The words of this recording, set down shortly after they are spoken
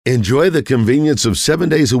Enjoy the convenience of 7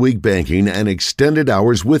 days a week banking and extended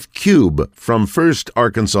hours with Cube from First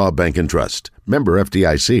Arkansas Bank and Trust. Member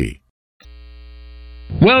FDIC.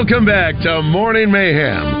 Welcome back to Morning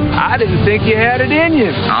Mayhem. I didn't think you had it in you.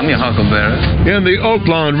 I'm your huckleberry. In the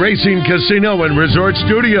Oaklawn Racing Casino and Resort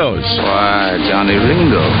Studios. Why, Johnny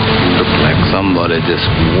Ringo, you look like somebody just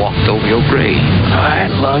walked over your grave. All right,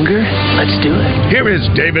 Lunger, let's do it. Here is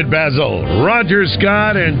David Basil, Roger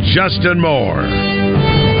Scott, and Justin Moore.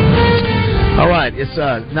 All right, it's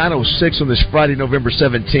 9:06 on this Friday, November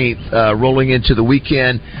 17th, rolling into the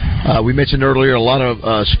weekend. We mentioned earlier a lot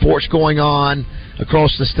of sports going on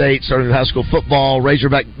across the state, starting with high school football,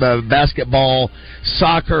 Razorback basketball,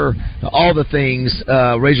 soccer, all the things.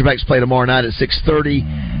 Razorbacks play tomorrow night at 6:30.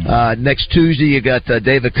 Next Tuesday, you got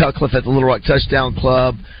David Cutcliffe at the Little Rock Touchdown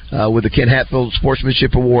Club with the Ken Hatfield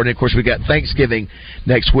Sportsmanship Award. And, of course, we got Thanksgiving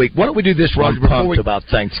next week. Why don't we do this, Roger? I'm pumped about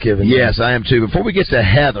Thanksgiving. Yes, I am too. Before we get to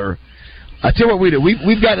Heather, I tell you what we do.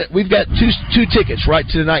 We've got two tickets right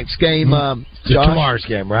to tonight's game. To tomorrow's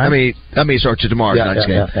game, right? I mean, sorry, to tomorrow's night's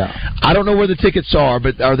game. Yeah. I don't know where the tickets are,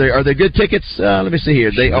 but are they good tickets? Let me see here.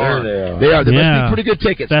 They are. They are. They must be pretty good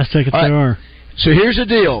tickets. Best tickets they are. So here's the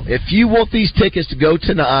deal. If you want these tickets to go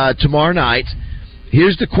tomorrow night,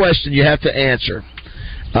 here's the question you have to answer.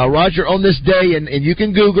 Roger, on this day, and you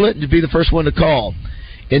can Google it and be the first one to call.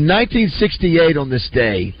 In 1968, on this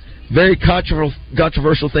day, very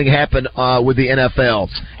controversial thing happened with the NFL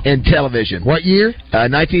and television. What year?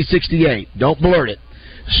 1968. Don't blurt it.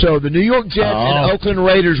 So the New York Jets and Oakland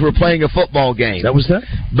Raiders were playing a football game. That was that?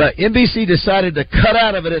 But NBC decided to cut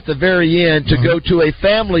out of it at the very end to go to a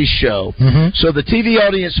family show. So the TV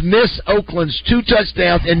audience missed Oakland's 2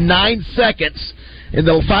 touchdowns in 9 seconds in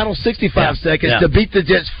the final 65 seconds to beat the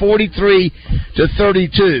Jets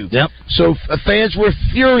 43-32. Yep. So fans were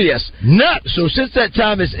furious. Nuts. So since that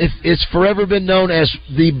time, it's forever been known as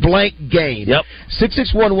the blank game. Yep.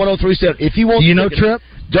 661-1037. If you want, Trip?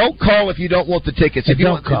 Don't call if you don't want the tickets. If you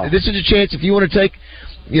don't call. This is a chance if you want to take,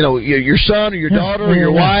 your son or your daughter or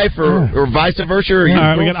your wife or vice versa. Or all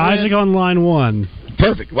right, we got Isaac on line 1.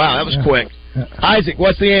 Perfect. Wow, that was quick. Isaac,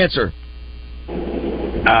 what's the answer?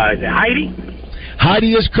 Heidi?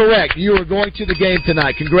 Heidi is correct. You are going to the game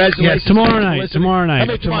tonight. Congratulations. Yes, tomorrow night. Tomorrow night.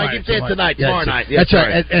 Tomorrow night. That's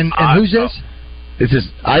right. And who's this? This is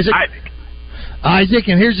Isaac. Isaac,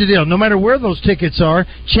 and here's the deal. No matter where those tickets are,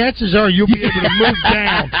 chances are you'll be able to move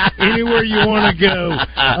down anywhere you want to go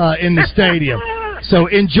in the stadium. So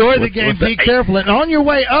enjoy the game. Be careful. And on your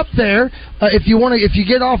way up there, if you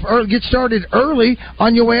get started early,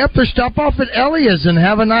 on your way up there, stop off at Elia's and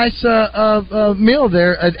have a nice meal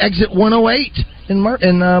there at exit 108 in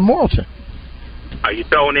Morrilton. Are you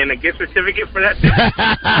throwing in a gift certificate for that?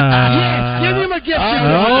 Yes, give him a gift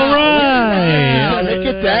certificate. All right. Look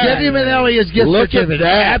at that. Give him an Elias gift certificate. Look at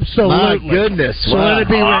that. Absolutely. My goodness. So let it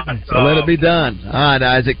be written. So let it be done. All right,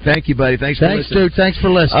 Isaac. Thank you, buddy. Thanks for listening. Dude. Thanks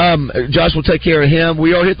for listening. Josh will take care of him.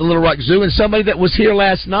 We are here at the Little Rock Zoo, and somebody that was here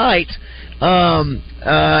last night is on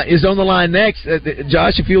the line next.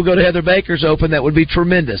 Josh, if you'll go to Heather Baker's Open, that would be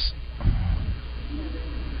tremendous.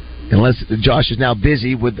 Unless Josh is now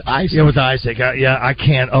busy with Isaac. Yeah, with Isaac. I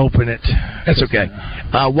can't open it. That's okay.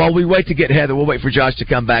 While we wait to get Heather, we'll wait for Josh to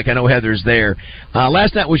come back. I know Heather's there.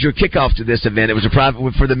 Last night was your kickoff to this event. It was a private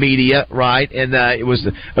one for the media, right? And it was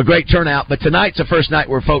a great turnout. But tonight's the first night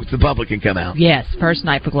where the public can come out. Yes, first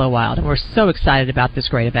night for Glow Wild. And we're so excited about this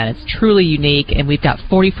great event. It's truly unique, and we've got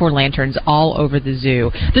 44 lanterns all over the zoo.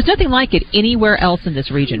 There's nothing like it anywhere else in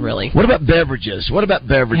this region, really. What about beverages?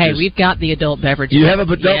 Hey, we've got the adult beverages. You have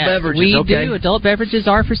adult beverages? We do. Adult beverages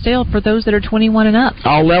are for sale for those that are 21 and up.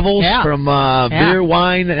 All levels, from beer,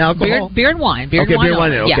 wine, and alcohol? Beer and wine. Beer and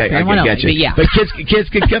wine. Okay, I get you. Yeah. But kids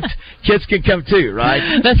can come too,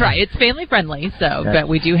 right? That's right. It's family friendly, but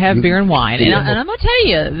we do have beer and wine. And I'm going to tell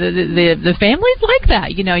you, the families like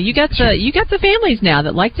that. You got the families now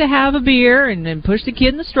that like to have a beer and push the kid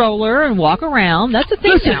in the stroller and walk around. That's a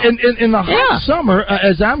thing now. In the hot summer,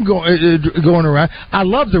 as I'm going around, I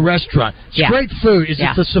love the restaurant. It's great food. Is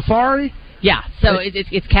it the Safari? Yeah, so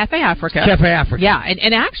it's Cafe Africa. Cafe Africa. Yeah,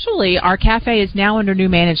 and actually our cafe is now under new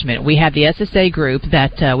management. We have the SSA group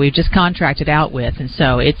that we've just contracted out with, and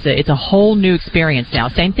so it's a whole new experience now.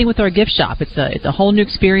 Same thing with our gift shop. It's a whole new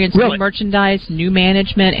experience, new merchandise, new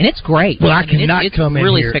management, and it's great. Well, I cannot come in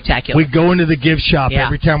really here. Spectacular. We go into the gift shop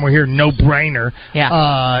every time we're here, no brainer.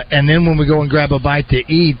 Yeah. And then when we go and grab a bite to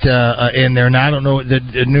eat in there, and I don't know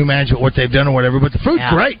the new management what they've done or whatever, but the food's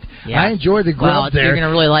great. Yeah. I enjoy the grill there. You're going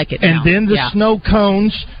to really like it. And then the snow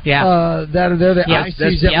cones that are there, the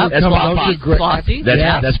ices that will come out. Those are great.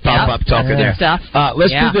 That's Pop talking there. Stuff.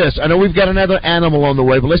 Let's do this. I know we've got another animal on the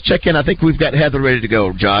way, but let's check in. I think we've got Heather ready to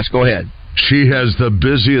go. Josh, go ahead. She has the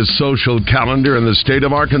busiest social calendar in the state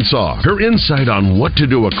of Arkansas. Her insight on what to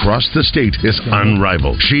do across the state is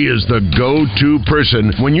unrivaled. She is the go-to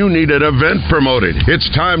person when you need an event promoted. It's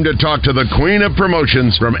time to talk to the queen of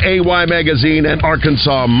promotions from AY Magazine and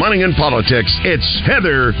Arkansas Money and Politics. It's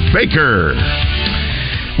Heather Baker.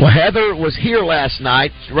 Well, Heather was here last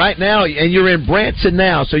night, right now, and you're in Branson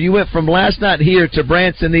now. So you went from last night here to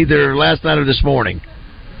Branson either last night or this morning.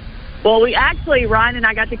 Well, we actually, Ryan and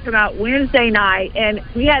I got to come out Wednesday night, and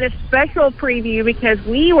we had a special preview because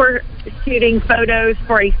we were shooting photos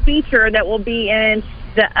for a feature that will be in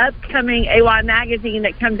the upcoming AY magazine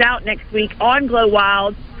that comes out next week on Glow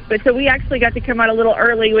Wild. But so we actually got to come out a little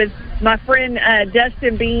early with my friend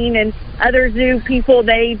Dustin Bean and other zoo people.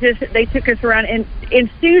 They took us around. And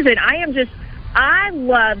Susan, I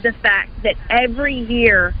love the fact that every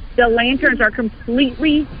year the lanterns are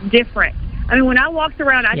completely different. I mean, when I walked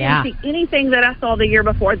around, I didn't see anything that I saw the year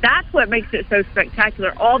before. That's what makes it so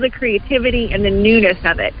spectacular, all the creativity and the newness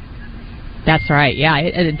of it. That's right, yeah.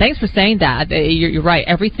 And thanks for saying that. You're right.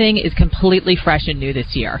 Everything is completely fresh and new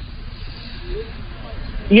this year.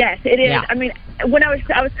 Yes, it is. Yeah. I mean, when I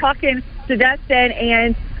was talking to Dustin,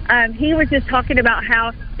 and he was just talking about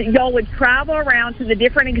how y'all would travel around to the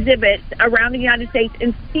different exhibits around the United States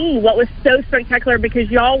and see what was so spectacular because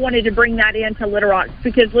y'all wanted to bring that into Little Rock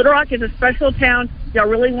because Little Rock is a special town. Y'all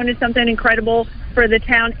really wanted something incredible for the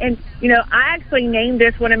town. And, I actually named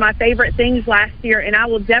this one of my favorite things last year, and I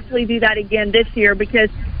will definitely do that again this year because,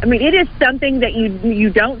 I mean, it is something that you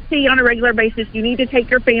don't see on a regular basis. You need to take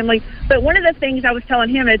your family. But one of the things I was telling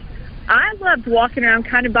him is I loved walking around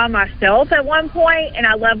kind of by myself at one point, and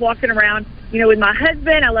I love walking around, with my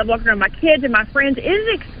husband. I love walking around with my kids and my friends. It is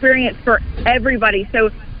an experience for everybody. So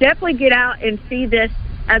definitely get out and see this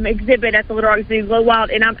exhibit at the Little Rock Zoo, Glow Wild.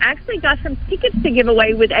 And I've actually got some tickets to give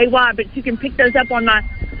away with AY, but you can pick those up on my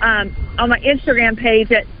Instagram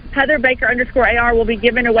page at HeatherBaker_AR. We'll be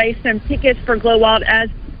giving away some tickets for Glow Wild as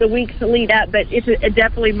the weeks lead up, but it's a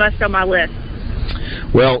definitely must on my list.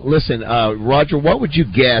 Well, listen, Roger, what would you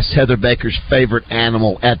guess Heather Baker's favorite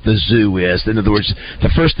animal at the zoo is? In other words, the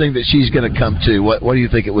first thing that she's going to come to, what do you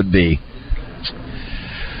think it would be?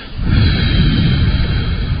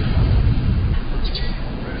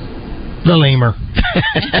 The lemur.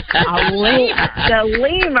 A lemur. The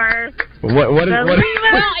lemur. What? Well,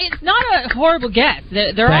 it's not a horrible guess.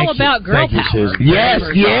 They're all about girl power.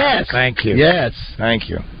 Yes. Thank you. Yes. Thank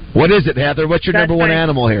you. What is it, Heather? What's your number one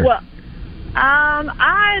animal here? Well,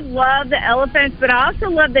 I love the elephants, but I also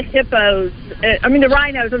love the hippos. The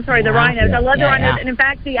rhinos. I'm sorry, the rhinos. I love the rhinos. And in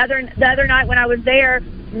fact, the other night when I was there,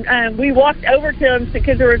 we walked over to them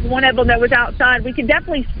because there was one of them that was outside. We could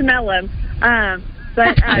definitely smell them,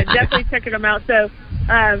 but definitely checking them out. So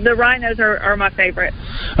the rhinos are my favorite.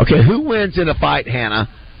 Okay, who wins in a fight, Hannah,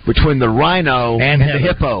 between the rhino and the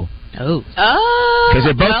hippo? Oh, because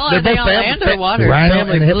they're both land or water.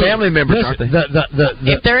 Family members, aren't they?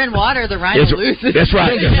 If they're in water, the rhino loses. That's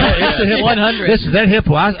right. It's the hippo. 100. That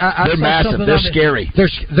hippo. They're massive. They're scary.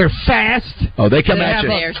 They're fast. Oh, they come at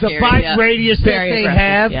you. The bite radius that they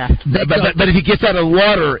have. Yeah. But if he gets out of the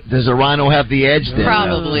water, does the rhino have the edge then?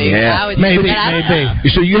 Probably. Yeah. Maybe.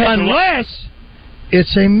 So you have unless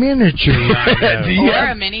it's a miniature rhino.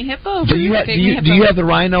 Or a mini hippo. Do you have the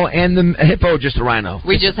rhino and the hippo, or just the rhino?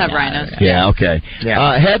 We just have rhinos. Yeah, okay.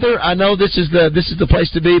 Yeah. Heather, I know this is the place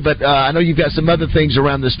to be, but I know you've got some other things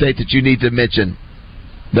around the state that you need to mention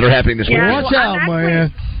that are happening this weekend. Watch out,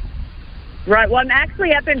 man. Right. Well, I'm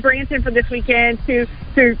actually up in Branson for this weekend to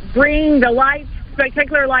bring the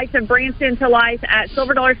spectacular lights of Branson to life at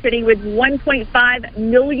Silver Dollar City with 1.5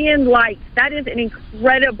 million lights. That is an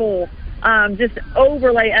incredible just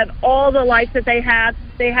overlay of all the lights that they have.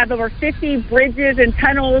 They have over 50 bridges and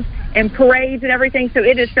tunnels and parades and everything, so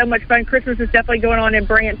it is so much fun. Christmas is definitely going on in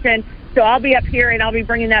Branson, so I'll be up here and I'll be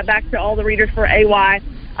bringing that back to all the readers for AY.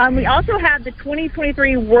 We also have the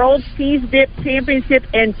 2023 World Cheese Dip Championship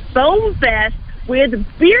and Foam Fest with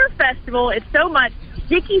Beer Festival. It's so much.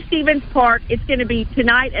 Dickie Stevens Park. It's going to be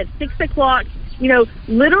tonight at 6 o'clock.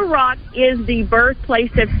 Little Rock is the birthplace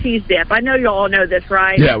of cheese dip. I know you all know this,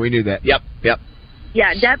 right? Yeah, we knew that. Yep.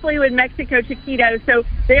 Yeah, definitely with Mexico Chiquitos. So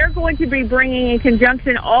they're going to be bringing in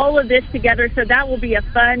conjunction all of this together. So that will be a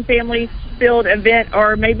fun family-filled event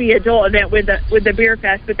or maybe adult event with the Beer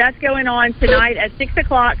Fest. But that's going on tonight at 6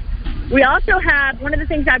 o'clock. We also have, one of the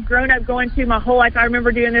things I've grown up going to my whole life, I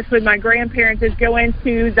remember doing this with my grandparents, is going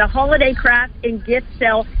to the Holiday Craft and Gift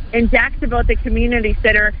Sale in Jacksonville at the Community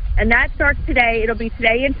Center. And that starts today. It'll be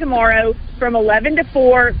today and tomorrow from 11 to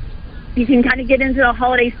 4. You can kind of get into the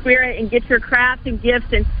holiday spirit and get your crafts and gifts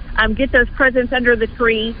and get those presents under the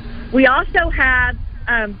tree. We also have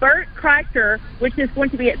Bert Kreischer, which is going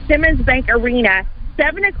to be at Simmons Bank Arena,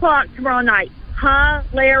 7 o'clock tomorrow night.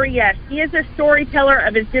 Hilarious. He is a storyteller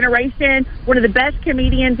of his generation, one of the best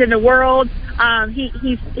comedians in the world.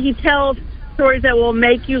 He tells stories that will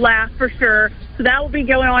make you laugh for sure. So that will be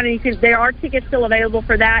going on, and there are tickets still available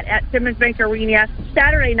for that at Simmons Bank Arena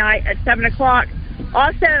Saturday night at 7 o'clock.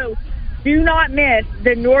 Also, do not miss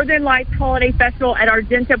the Northern Lights Holiday Festival at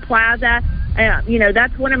Argenta Plaza.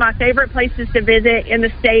 That's one of my favorite places to visit in the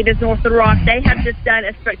state is North Little Rock. They have just done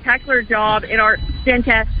a spectacular job in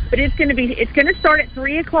Argenta, but it's going to start at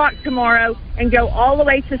 3 o'clock tomorrow and go all the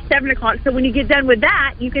way to 7 o'clock. So when you get done with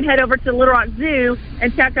that, you can head over to the Little Rock Zoo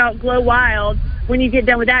and check out Glow Wild when you get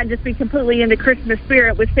done with that and just be completely in the Christmas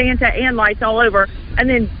spirit with Santa and lights all over. And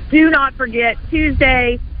then do not forget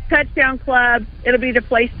Tuesday, Touchdown Club. It'll be the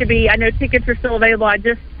place to be. I know tickets are still available. I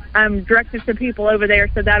just directed some people over there,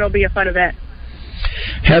 so that'll be a fun event.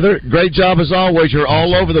 Heather, great job as always. You're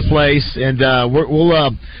all over the place, and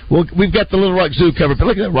we've got the Little Rock Zoo covered. But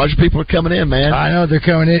look at that, Roger. People are coming in, man. I know they're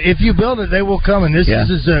coming in. If you build it, they will come in. This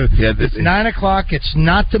is a zoo. Yeah, it's 9 o'clock. It's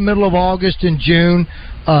not the middle of August and June,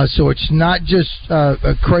 so it's not just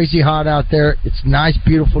crazy hot out there. It's nice,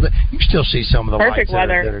 beautiful. You can still see some of the perfect lights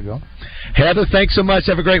weather. that are going. Heather, thanks so much.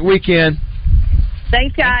 Have a great weekend.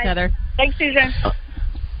 Thanks, guys. Thanks, Heather. Thanks, Susan.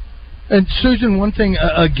 And Susan, one thing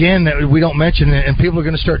again that we don't mention, and people are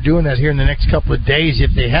going to start doing that here in the next couple of days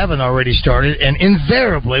if they haven't already started. And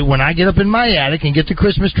invariably, when I get up in my attic and get the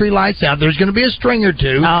Christmas tree lights out, there's going to be a string or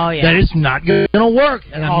two that is not going to work,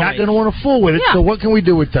 and I'm not going to want to fool with it. Yeah. So what can we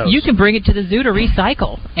do with those? You can bring it to the zoo to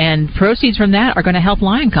recycle, and proceeds from that are going to help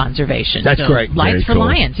lion conservation. That's great. Lights for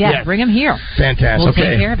lions. Yeah, bring them here. Fantastic. We'll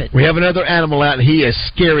take care of it. We have another animal out, and he is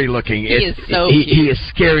scary looking. He is so cute. He is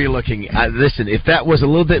scary looking. Listen, if that was a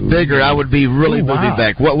little bit bigger, I would be really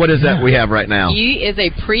back. What is that we have right now? He is a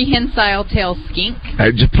prehensile tail skink.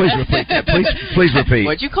 Just please repeat that. Please repeat.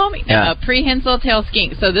 What'd you call me? Yeah. A prehensile tail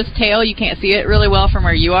skink. So this tail, you can't see it really well from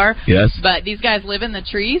where you are. Yes. But these guys live in the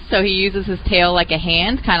trees, so he uses his tail like a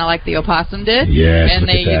hand, kind of like the opossum did. Yes. And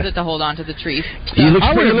they use it to hold on to the trees. So He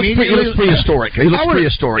looks prehistoric. He looks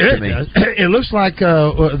prehistoric to me. It looks like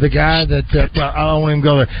the guy that, I don't want him to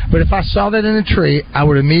go there. But if I saw that in a tree, I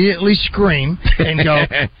would immediately scream and go,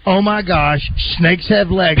 oh my gosh, snakes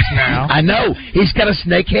have legs now. I know. He's got a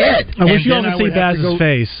snake head. I wish you all could see Baz's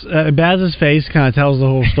face. Baz's face kind of tells the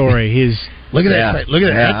whole story. Look at that. Look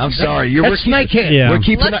at that. Yeah, I'm sorry. That's snake head. Yeah. Look,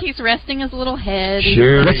 he's resting his little head.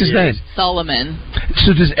 Sure. What's his name? Solomon.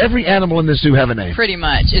 So does every animal in the zoo have a name? Pretty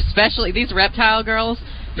much. Especially these reptile girls.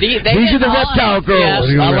 These are the reptile girls.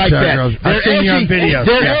 Yes. I like that. I've seen you on video.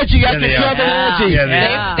 They're edgy. I can tell they're edgy.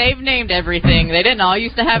 Yeah. They've named everything. They didn't all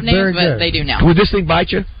used to have names, but they do now. Would this thing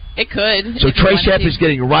bite you? It could. So Trey Shep is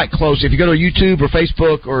getting right close. If you go to YouTube or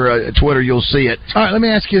Facebook or Twitter, you'll see it. All right, let me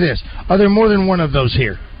ask you this. Are there more than one of those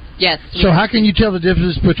here? Yes. So how can you tell the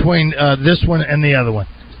difference between this one and the other one?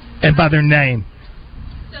 And by their name?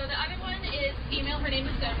 So the other one is female. Her name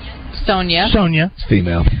is Sonia. Sonia. It's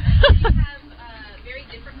female. She has very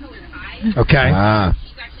different colored eyes. Okay.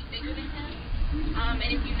 She's actually bigger than him. And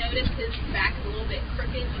if you notice, his back is a little bit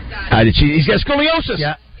crooked. He's got scoliosis.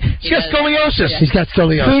 Yeah. He's got scoliosis. Yeah. He's got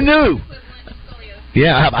scoliosis. Who knew?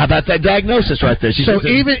 Yeah, how about that diagnosis right there? So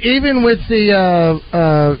even with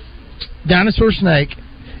the dinosaur snake,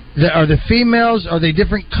 are the females, are they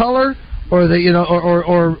different color, or are they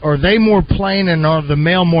or are they more plain, and are the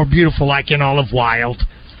male more beautiful, like in Olive Wild?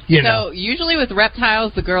 So usually with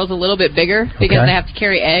reptiles, the girl's a little bit bigger because they have to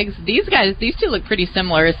carry eggs. These two look pretty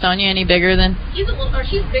similar. Is Sonia any bigger than? She's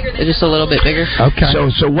bigger than. They're just a little bit bigger. Okay.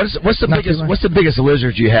 So what's the biggest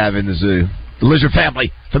lizard you have in the zoo? The lizard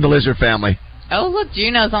family, from the lizard family. Oh, look,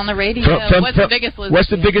 Juno's on the radio. What's the biggest lizard? What's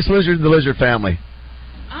the biggest lizard in the lizard family?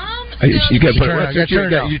 You got to put it.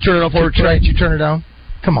 You turn it off for Trey. You turn it on.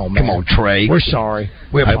 Come on, man. Come on, Trey. We're sorry.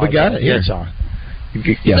 We got it. Yeah, it's all right.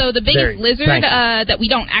 Yeah. So the biggest lizard that we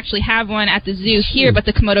don't actually have one at the zoo here, but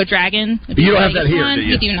the Komodo dragon. You don't have that here, do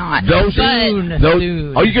you? We do not. Those are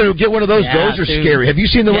you going to get one of those? Those are scary. Have you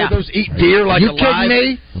seen the way those eat deer like alive? You kidding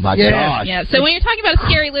me? Oh my gosh. Yeah. So when you're talking about a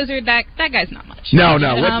scary lizard, that guy's not much. No.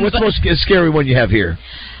 What's the most scary one you have here?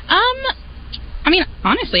 I mean,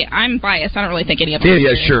 honestly, I'm biased. I don't really think any of them.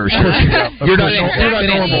 Yeah, sure. You're not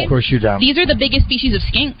normal. Of course you don't. These are the biggest species of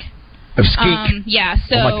skink. Of skink? Yeah,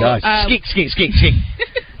 so... Oh, my gosh. Skink.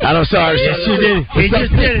 I'm sorry. Yes, he did. He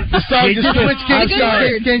just did it. The song just went. I'm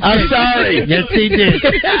sorry. I'm sorry. Yes, he did.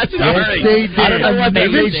 I'm sorry. Yes, he did. I don't know what that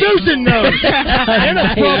Even means. Susan knows.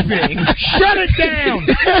 Inappropriate. Shut it down.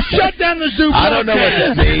 Shut down the zoo. I don't know what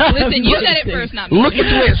that means. Listen, you said it first, not me. Look at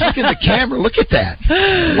the way it's looking at the camera. Look at that.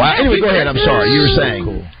 Wow. Anyway, go ahead. I'm sorry. You were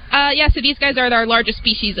saying. Yeah, so these guys are our largest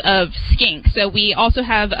species of skink. So we also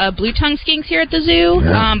have blue-tongued skinks here at the zoo,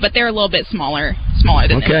 but they're a little bit smaller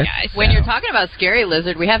than these guys. So. When you're talking about scary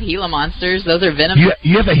lizard, we have Gila monsters. Those are venomous.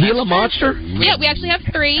 You have a Gila monster? Yeah, we actually have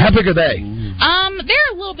 3. How big are they?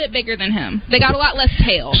 They're a little bit bigger than him. They got a lot less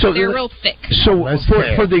tail. So they're real thick. So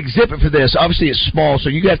for the exhibit for this, obviously it's small, so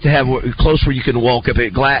you have to have close where you can walk. If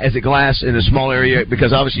it is it glass in a small area,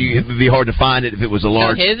 because obviously it would be hard to find it if it was a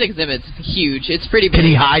large. So his exhibit's huge. It's pretty big. Can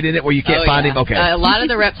he hide in it where you can't find him? Okay. A lot of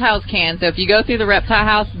the reptiles can. So if you go through the reptile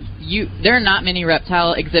house, there are not many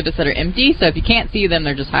reptile exhibits that are empty. So if you can't see them,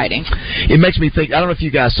 they're just hiding. It makes me think. I don't know if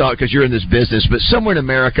you guys saw it because you're in this business, but somewhere in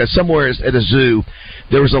America, somewhere at a zoo,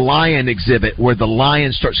 there was a lion exhibit where the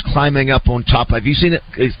lion starts climbing up on top. Have you seen it?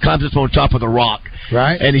 He climbs up on top of the rock,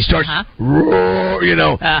 right? And he starts roar. You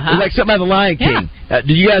know, it's like something out of the Lion King.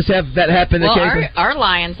 Do you guys have that happen? Well, our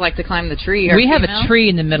lions like to climb the tree. We have a tree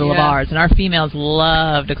in the middle of ours, and our females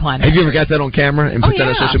love to climb. Have you ever got that on camera and put that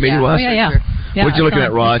on social media? Oh yeah. What you looking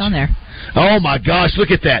at, Raj? It's on there. Oh my gosh,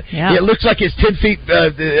 look at that! Yeah. It looks like it's 10 feet.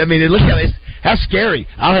 I mean, it looks like it's. How scary!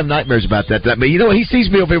 I'll have nightmares about that. But you know what? He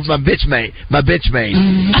sees me over here with my bitch mate. He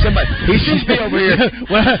sees me over here.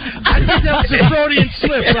 Well, I think that was a Freudian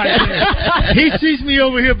slip right there. He sees me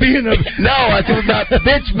over here being a. No, I told about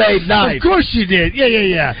bitch made knife. Of course you did.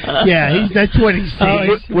 Yeah. That's what he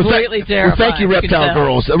sees. Completely terrified. Well, thank you, Reptile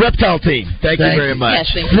Girls, the Reptile Team. Thank you very much.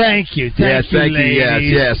 Yes, thank you. Thank you,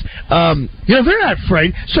 ladies. Yes. They're not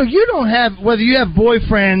afraid. So you don't have, whether you have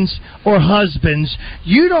boyfriends or husbands,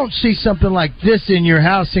 you don't see something like this in your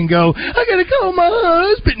house and go, I gotta call my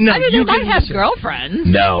husband. No, they might have girlfriends.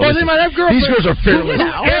 No. Well, they might have girlfriends. These girls are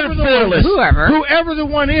fearless. Whoever the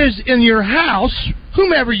one is in your house,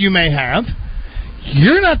 whomever you may have,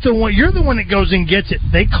 you're not the one. You're the one that goes and gets it.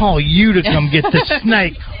 They call you to come get the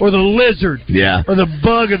snake or the lizard, or the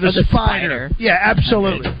bug or the spider. Yeah,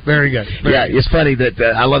 absolutely. Very good. It's funny that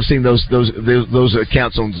I love seeing those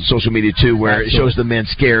accounts on social media too, where it shows the men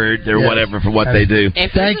scared or whatever for what they do.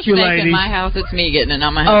 If Thank you, ladies. In my house, it's me getting it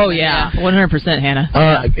on my house. Oh yeah, 100%, Hannah.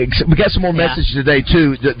 We got some more messages today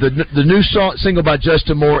too. The new single by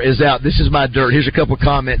Justin Moore is out. This is my dirt. Here's a couple of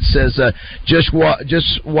comments. Says just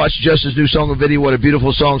watch Justin's new song and video. What a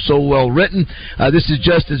beautiful song, so well written. This is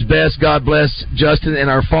Justin's best. God bless Justin and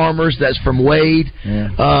our farmers. That's from Wade.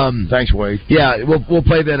 Thanks, Wade. Yeah, we'll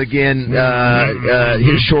play that again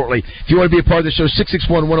here shortly. If you want to be a part of the show,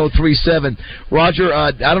 661-1037. Roger,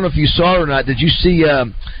 I don't know if you saw it or not. Did you see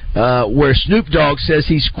where Snoop Dogg says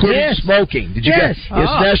he's quitting smoking? Did you guys? It's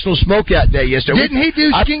National Smokeout Day yesterday. Didn't he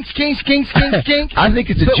do skink? I think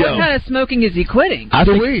it's a joke. What kind of smoking is he quitting? It's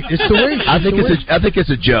the weed. I think it's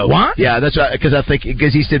a joke. What? Yeah, that's right.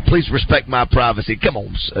 Because he said, "Please respect my privacy." Come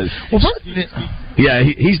on. Yeah,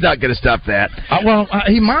 he's not going to stop that.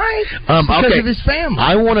 He might because of his family.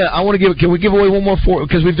 I want to give. Can we give away one more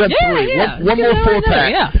because we've done 3. Yeah. One more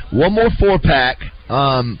 4-pack. One more 4-pack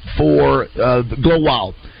for Glow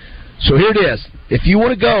Wild. So here it is. If you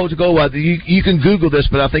want to go Wild, you can Google this,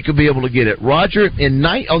 but I think you'll be able to get it. Roger,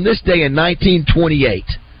 on this day in 1928,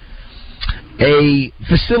 a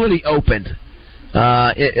facility opened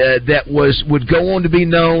that would go on to be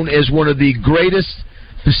known as one of the greatest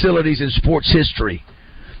facilities in sports history.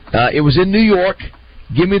 It was in New York.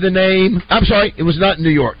 Give me the name. I'm sorry, it was not in New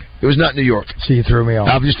York. So you threw me off.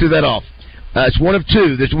 I just threw that off. It's one of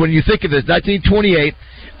two. When you think of this, 1928.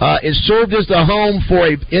 It served as the home for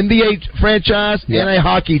a NBA franchise and a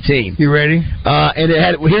hockey team. You ready? And it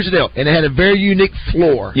had. Here's the deal. And it had a very unique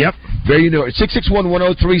floor. Yep. Very unique.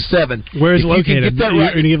 661-1037. Where is it located? Are you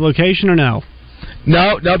going to give location or no?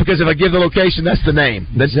 No, because if I give the location, that's the name.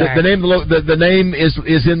 The name. The name is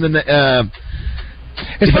in the.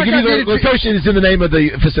 If I give you the location, it's in the name of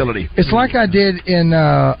the facility. It's like I did in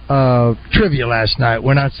trivia last night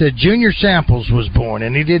when I said Junior Samples was born,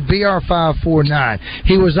 and he did BR549.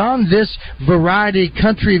 He was on this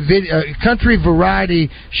country variety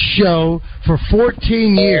show for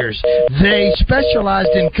 14 years. They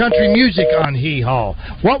specialized in country music on Hee Haw.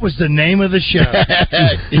 What was the name of the show?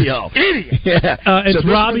 Idiot. It's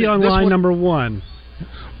Robbie on line number 1.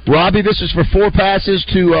 Robbie, this is for 4 passes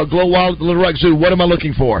to Glow Wild Little Rock Zoo. What am I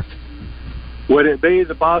looking for? Would it be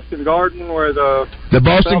the Boston Garden where the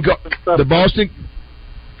Boston?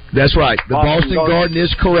 That's right. The Boston Garden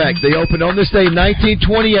is correct. They opened on this day in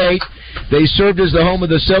 1928. They served as the home of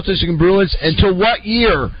the Celtics and Bruins until what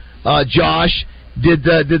year, Josh, did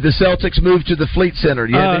the Celtics move to the Fleet Center?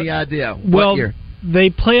 Do you have any idea? What year?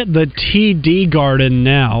 They play at the TD Garden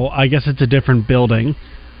now. I guess it's a different building.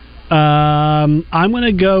 I'm going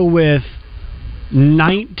to go with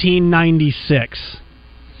 1996.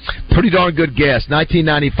 Pretty darn good guess.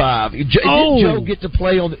 1995. Didn't Joe get to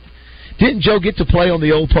play on the? Didn't Joe get to play on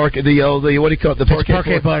the old park? The what do you call it? The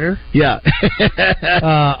parquet butter. Yeah.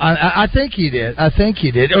 I think he did.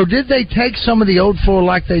 Or did they take some of the old floor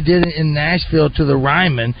like they did in Nashville to the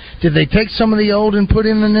Ryman? Did they take some of the old and put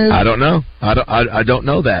in the new? I don't know. I don't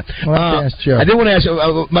know that. Well, Joe. I did want to ask.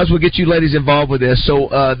 Might as well get you ladies involved with this.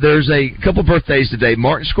 So there's a couple birthdays today: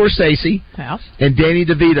 Martin Scorsese and Danny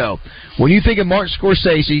DeVito. When you think of Martin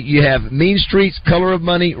Scorsese, you have Mean Streets, Color of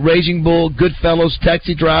Money, Raging Bull, Goodfellas,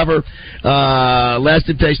 Taxi Driver, Last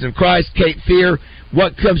Temptation of Christ, Cape Fear.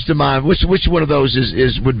 What comes to mind? Which one of those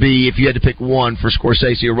would be if you had to pick one for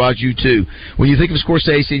Scorsese, or Raj, you too? When you think of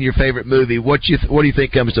Scorsese in your favorite movie, what do you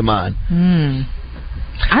think comes to mind?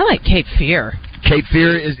 I like Cape Fear. Cape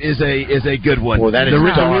Fear is a good one. Well, that is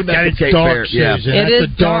dark. That is dark, Susan. It is a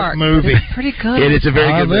dark movie. It's pretty good. It's a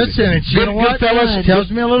very good movie. Listen, you know what? Goodfellas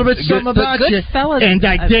tells me a little bit something about you, and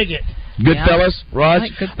I dig it. Goodfellas, Raj. I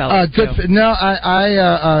like Goodfellas.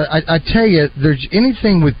 I tell you, there's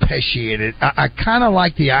anything with Pesci in it. I kind of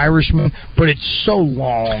like The Irishman, but it's so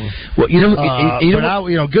long. Well,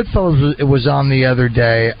 Goodfellas was on the other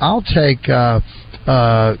day. I'll take.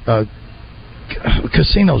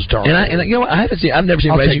 Casino's dark. And you know what? I've never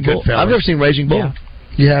seen Raging Bull. I've never seen Raging Bull. Yeah.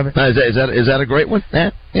 You haven't? Is that a great one?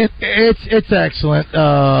 Yeah. It's excellent.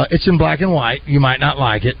 It's in black and white. You might not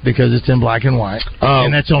like it because it's in black and white,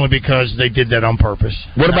 and that's only because they did that on purpose.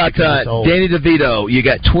 What about Danny DeVito? You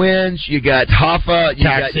got Twins. You got Hoffa. You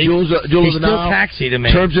Taxi. got Jules of the Nile. Taxi to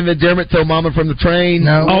me. Terms of Endearment. Throw Mama from the Train.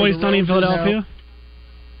 No. Always Sunny in Philadelphia. No.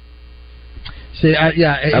 See,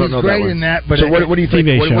 he's great in that. But so what do you think?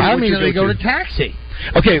 I immediately go to Taxi.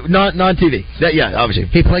 Okay, non-TV. Yeah, obviously.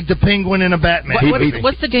 He played the Penguin in a Batman.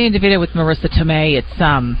 What's the Danny DeVito with Marissa Tomei? It's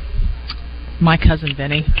My Cousin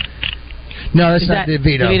Vinny. No, that's not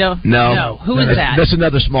DeVito. No. Who is that? That's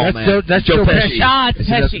another small man. That's Joe Pesci. It's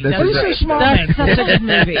Pesci. What do you say, small man? That's such a good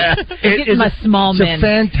movie. It's my small man. It's a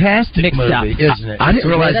fantastic movie, isn't it? I didn't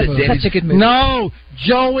realize that. That's such a good movie. No,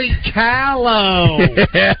 Joey Callow.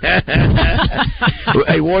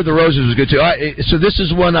 Hey, War of the Roses was good too. All right, so this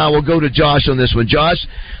is one I will go to Josh on this one. Josh,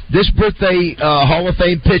 this birthday Hall of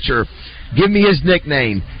Fame pitcher, give me his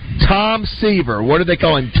nickname. Tom Seaver. What do they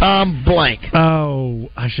call him? Tom Blank. Oh,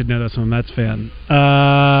 I should know this one. Mets fan.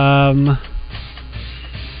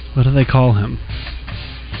 What do they call him?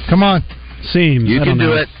 Come on. Seems. You can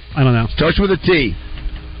do it. I don't know. Starts with a T.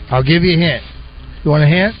 I'll give you a hint. You want a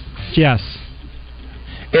hint? Yes.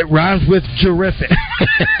 It rhymes with terrific.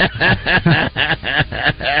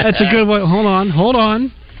 That's a good one. Hold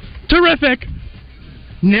on. Terrific.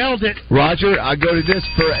 Nailed it. Roger, I go to this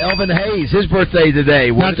for Elvin Hayes. His birthday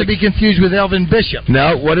today. Not to be confused with Elvin Bishop.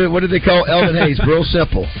 No, what do they call Elvin Hayes? Real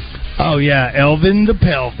simple. Oh, yeah, Elvin the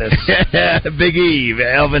Pelvis. Big Eve,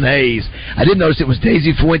 Elvin Hayes. I didn't notice it was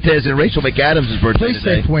Daisy Fuentes and Rachel McAdams' birthday Please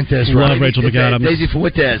today. say Fuentes. Love Rachel McAdams. Daisy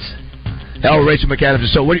Fuentes. Oh, Rachel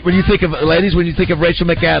McAdams. So when you think of, ladies, when you think of Rachel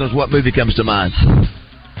McAdams, what movie comes to mind?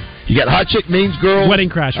 You got Hot Chick, Mean Girls, Wedding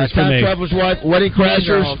Crashers for me. Time Traveler's Wife, Wedding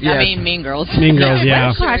Crashers. Mean Girls. Mean Girls,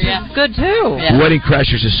 yeah. Wedding Crashers is good too. Yeah. Wedding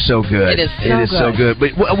Crashers is so good. It is so good.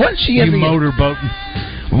 But wasn't she in the motorboating?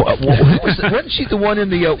 Wasn't she the one in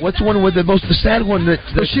the? What's the one with the sad one that?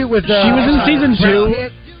 Was she with? She was in season 2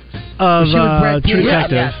 of True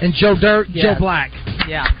Detective. And Joe Black.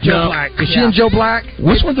 Yeah. Joe Black. Is she in Joe Black?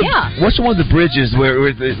 What's one of the bridges where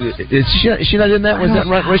is she not in that? Was that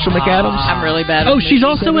right, Rachel McAdams? I'm really bad. Oh, she's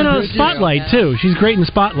also in a Spotlight too. She's great in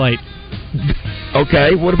Spotlight.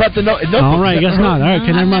 Okay, what about the Notebook? All right, guess not. All right,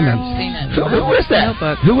 can I remember? Who is that?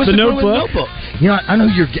 Who was the Notebook? You know, I know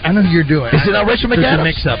who you're doing. Is it not Rachel McAdams? There's a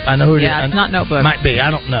mix-up. I know who it is. Yeah, it's not Notebook. Might be.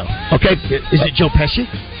 I don't know. Okay, is it Joe Pesci?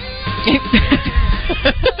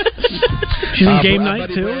 She's in Game Night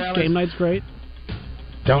too. Game Night's great.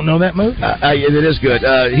 Don't know that movie? It is good.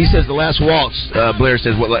 He says The Last Waltz. Blair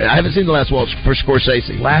says, I haven't seen The Last Waltz for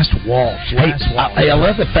Scorsese. Last Waltz. I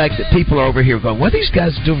love the fact that people are over here going, what are these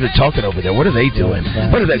guys doing talking over there? What are they doing?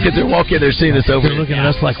 What are they? Because they're walking, they're seeing us over there. They're looking at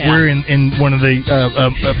us like we're in one of the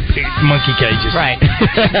monkey cages. Right.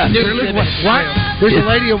 What? There's a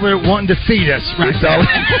lady over there wanting to feed us. Right.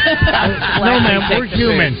 No, man, we're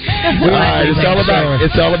human.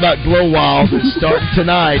 It's all about Glow Wild. Starting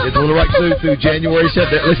tonight at the Little Rock Zoo through January 17th.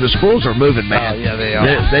 Look, the squirrels are moving, man. Oh, yeah, they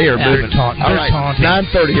are. They are moving. All right,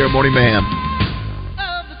 9:30 here, Morning Mayhem.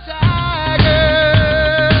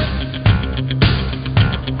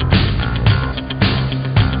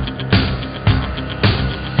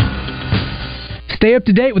 Stay up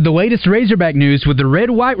to date with the latest Razorback news with the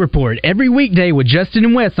Red White Report every weekday with Justin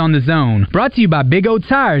and Wes on The Zone. Brought to you by Big O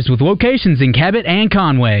Tires with locations in Cabot and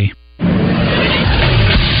Conway.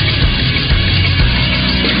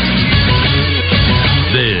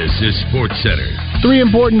 This is Sports Center. 3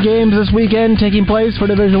 important games this weekend taking place for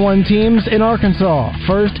Division I teams in Arkansas.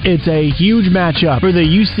 First, it's a huge matchup for the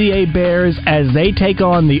UCA Bears as they take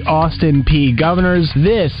on the Austin Peay Governors.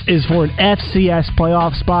 This is for an FCS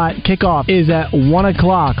playoff spot. Kickoff is at 1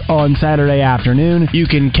 o'clock on Saturday afternoon. You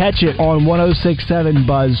can catch it on 106.7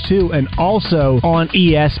 Buzz 2 and also on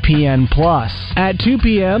ESPN+. At 2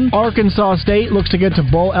 p.m., Arkansas State looks to get to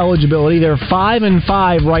bowl eligibility. They're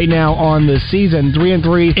 5-5 right now on the season,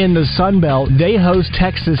 3-3 in the Sun Belt. They host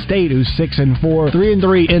Texas State, who's 6-4,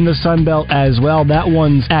 3-3 in the Sun Belt as well. That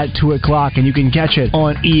one's at 2 o'clock, and you can catch it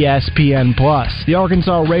on ESPN+. The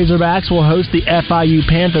Arkansas Razorbacks will host the FIU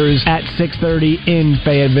Panthers at 6:30 in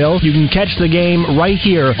Fayetteville. You can catch the game right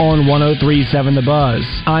here on 103.7 The Buzz.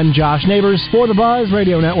 I'm Josh Neighbors for the Buzz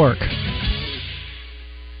Radio Network.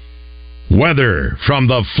 Weather from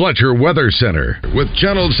the Fletcher Weather Center with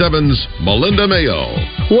Channel 7's Melinda Mayo.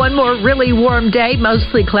 One more really warm day,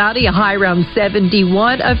 mostly cloudy, a high around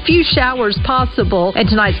 71. A few showers possible, and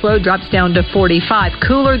tonight's low drops down to 45.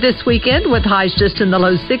 Cooler this weekend with highs just in the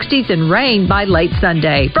low 60s and rain by late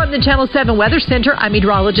Sunday. From the Channel 7 Weather Center, I'm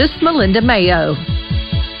meteorologist Melinda Mayo.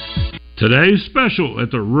 Today's special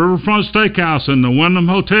at the Riverfront Steakhouse in the Wyndham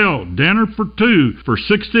Hotel. Dinner for 2 for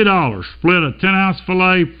 $60. Split a 10-ounce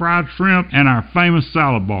filet, fried shrimp, and our famous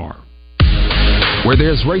salad bar. Where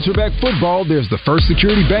there's Razorback football, there's the First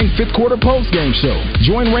Security Bank 5th Quarter Postgame Show.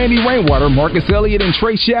 Join Randy Rainwater, Marcus Elliott, and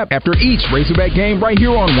Trey Schapp after each Razorback game right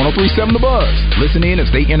here on 103.7 The Buzz. Listen in as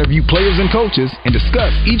they interview players and coaches and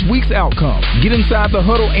discuss each week's outcome. Get inside the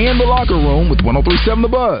huddle and the locker room with 103.7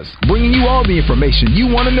 The Buzz, bringing you all the information you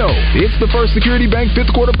want to know. It's the First Security Bank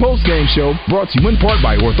 5th Quarter Postgame Show, brought to you in part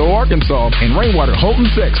by Ortho Arkansas and Rainwater Holton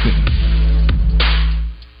Sexton.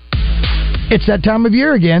 It's that time of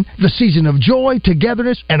year again, the season of joy,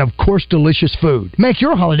 togetherness, and of course delicious food. Make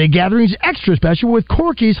your holiday gatherings extra special with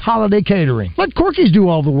Corky's Holiday Catering. Let Corky's do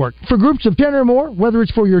all the work. For groups of 10 or more, whether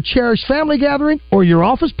it's for your cherished family gathering or your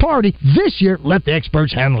office party, this year let the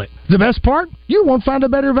experts handle it. The best part? You won't find a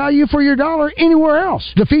better value for your dollar anywhere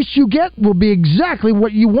else. The feast you get will be exactly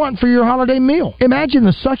what you want for your holiday meal. Imagine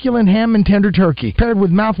the succulent ham and tender turkey, paired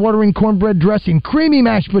with mouth-watering cornbread dressing, creamy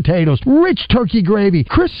mashed potatoes, rich turkey gravy,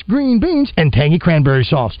 crisp green beans, and tangy cranberry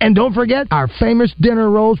sauce. And don't forget our famous dinner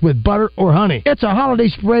rolls with butter or honey. It's a holiday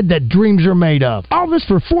spread that dreams are made of. All this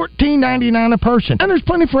for $14.99 a person. And there's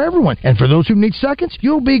plenty for everyone. And for those who need seconds,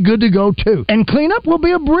 you'll be good to go too. And cleanup will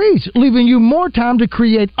be a breeze, leaving you more time to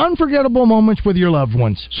create unforgettable moments with your loved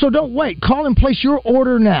ones. So don't wait. Call and place your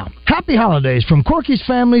order now. Happy holidays from Corky's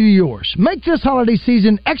family to yours. Make this holiday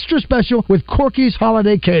season extra special with Corky's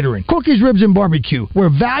Holiday Catering. Corky's Ribs and Barbecue, where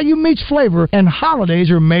value meets flavor and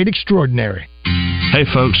holidays are made extraordinary. Hey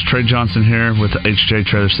folks, Trey Johnson here with HJ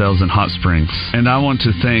Trailer Sales in Hot Springs. And I want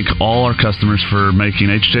to thank all our customers for making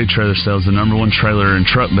HJ Trailer Sales the #1 trailer and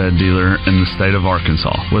truck bed dealer in the state of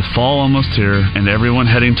Arkansas. With fall almost here and everyone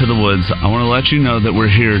heading to the woods, I want to let you know that we're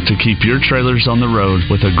here to keep your trailers on the road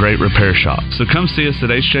with a great repair shop. So come see us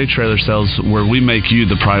at HJ Trailer Sales, where we make you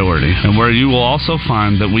the priority and where you will also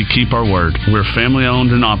find that we keep our word. We're family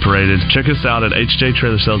owned and operated. Check us out at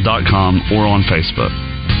hjtrailersales.com or on Facebook.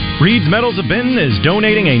 Reed's Metals of Benton is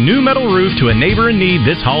donating a new metal roof to a neighbor in need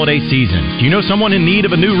this holiday season. Do you know someone in need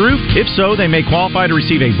of a new roof? If so, they may qualify to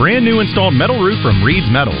receive a brand new installed metal roof from Reed's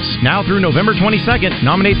Metals. Now through November 22nd,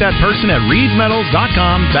 nominate that person at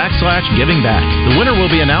reedsmetals.com/givingback. The winner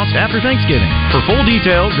will be announced after Thanksgiving. For full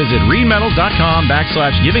details, visit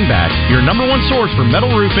reedmetals.com/givingback, your #1 source for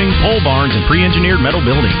metal roofing, pole barns, and pre-engineered metal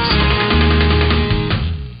buildings.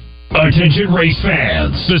 Attention race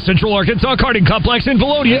fans. The Central Arkansas Karting Complex in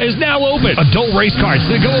Valonia is now open. Adult race karts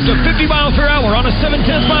that go up to 50 miles per hour on a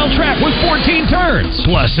 7/10-mile track with 14 turns.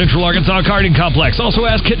 Plus, Central Arkansas Karting Complex also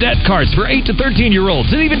has cadet karts for 8 to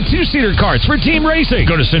 13-year-olds and even 2-seater karts for team racing.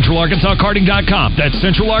 Go to CentralArkansasKarting.com. That's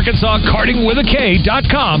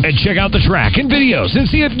CentralArkansasKartingWithAK.com and check out the track and videos and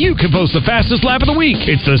see if you can post the fastest lap of the week.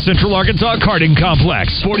 It's the Central Arkansas Karting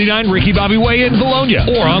Complex, 49 Ricky Bobby Way in Valonia,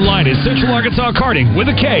 or online at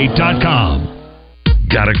CentralArkansasKartingWithAK.com.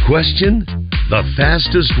 Got a question? The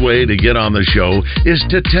fastest way to get on the show is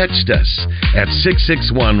to text us at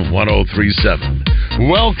 661-1037.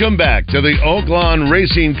 Welcome back to the Oaklawn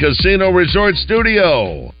Racing Casino Resort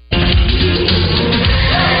Studio.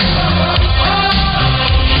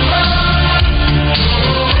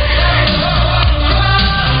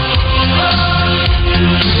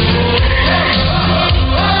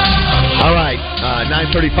 All right,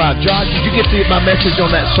 9:35. Josh, did you get my message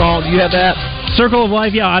on that song? Do you have that? Circle of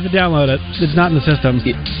Life, yeah, I have to download it. It's not in the system.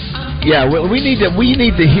 Yeah, well, we need to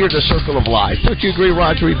hear the Circle of Life. Don't you agree,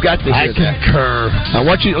 Roger? We've got to hear that. I concur.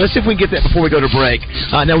 Let's see if we can get that before we go to break.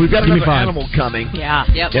 Now we've got another animal coming. Yeah.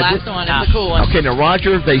 Yep. Last one. It's a cool one. Okay, now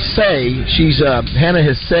Roger, they say Hannah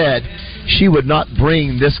has said she would not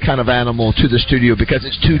bring this kind of animal to the studio because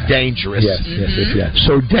it's too dangerous. Yes.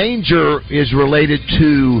 So danger is related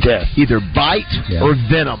to either bite or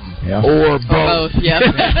venom or both.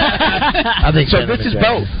 Yep. I think so. This is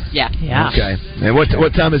both. Yeah. Okay. And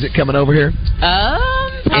what time is it coming over here?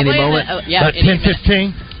 Any moment? About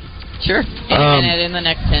 10:15. Sure. Any minute in the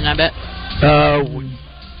next 10, I bet.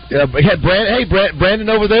 We had Brandon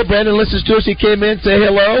over there. Brandon listens to us. He came in, say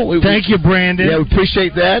hello. Thank you, Brandon. Yeah, we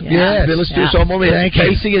appreciate that. Yes. They listen to us all morning.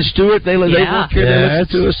 Casey and Stuart, they work here. They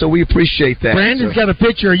listen to us, so we appreciate that. Brandon's got a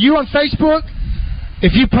picture. Are you on Facebook?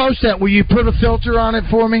 If you post that, will you put a filter on it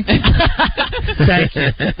for me? Thank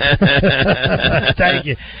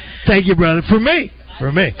you. Thank you, brother. For me.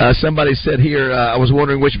 Somebody said here, I was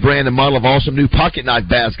wondering which brand and model of awesome new pocket knife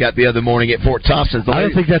bass got the other morning at Fort Thompson. I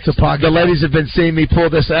don't think that's a pocket. The ladies have been seeing me pull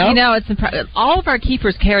this out. You know, all of our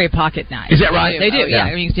keepers carry pocket knives. Is that right? They do. Yeah.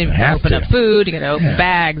 I mean, you can open up food, you can open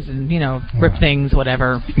bags, and rip things,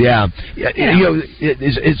 whatever. Yeah. You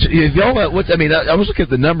know, I was looking at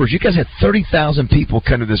the numbers. You guys had 30,000 people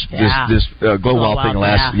come to this Glow Wild thing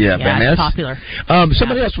last. Yeah, man, it's popular.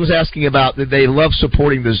 Somebody else was asking about that they love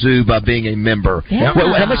supporting the zoo by being a member. Yeah.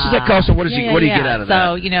 How much does that cost, and what do you get out of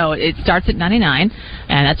that? So, it starts at $99,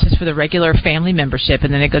 and that's just for the regular family membership,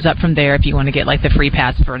 and then it goes up from there if you want to get, like, the free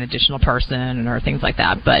pass for an additional person or things like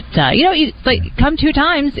that. But, it's like, come 2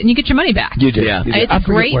 times, and you get your money back. You do. Yeah. It's a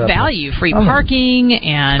great value. Free parking,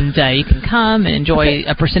 and you can come and enjoy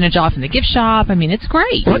a percentage off in the gift shop. I mean, it's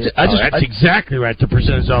great. That's exactly right, the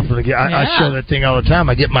percentage off of the gift. I show that thing all the time.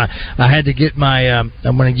 When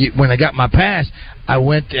I got my pass, I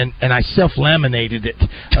went and I self-laminated it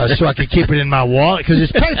so I could keep it in my wallet because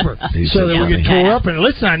it's paper, so that we could tore up. And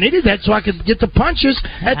listen, I needed that so I could get the punches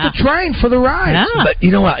at the train for the ride. Yeah. But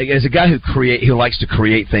you know what? As a guy who likes to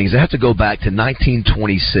create things, I have to go back to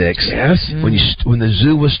 1926. Yes, when the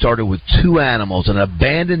zoo was started with 2 animals, an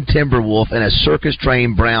abandoned timber wolf and a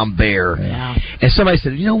circus-trained brown bear. Yeah. And somebody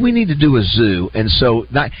said, we need to do a zoo. And this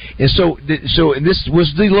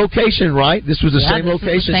was the location, right? This was the same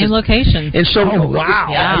location. Same location. And so.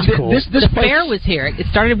 Wow, yeah. that's cool. The fair was here. It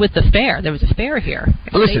started with the fair. There was a fair here.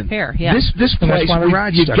 Listen, fair. Yeah. This place,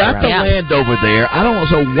 you got the land over there. I don't know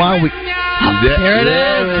why we. There it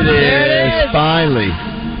is. Finally.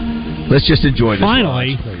 Let's just enjoy this.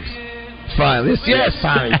 Finally. Finally. Yes.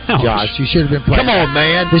 Finally. Josh, you should have been playing. Come on,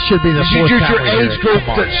 man. This should be the fourth your time age group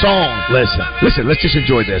song. Listen. Let's just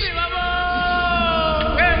enjoy this.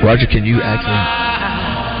 Roger, can you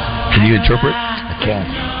interpret? I can.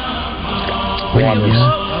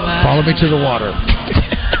 Follow me to the water.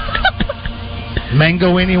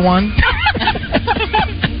 Mango, anyone?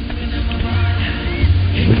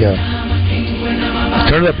 Here we go.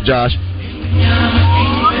 Turn it up, Josh.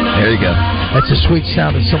 There you go. That's a sweet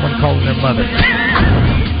sound of someone calling their mother.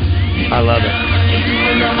 I love it.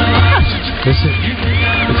 Listen.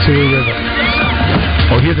 Let's see the rhythm.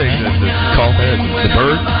 Oh, hear the call there, the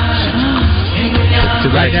bird.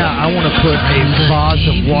 Right now, I want to put a vase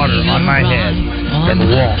of water on my head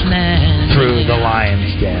and walk through the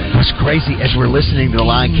lion's den. What's crazy, as we're listening to The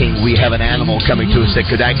Lion King, we have an animal coming to us that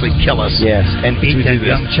could actually kill us. Yes, and eat that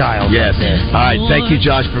young child. Yes. All right, thank you,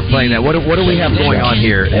 Josh, for playing that. What do we have going on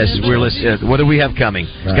here as we're listening? What do we have coming?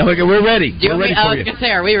 Right. We're ready. We're ready for you.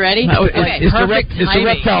 Are we ready? Okay, it's the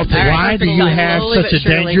reptile thing. Why do you have such a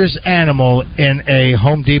dangerous animal in a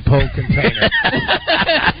Home Depot container?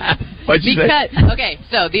 Okay,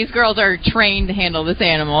 so these girls are trained to handle this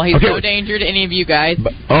animal. He's no danger to any of you guys.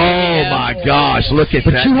 My gosh, look at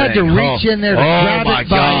that. But you had to reach in there to grab it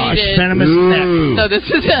by its venomous neck. So this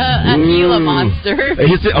is a Gila monster.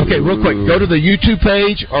 Okay, real quick, go to the YouTube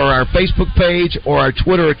page or our Facebook page or our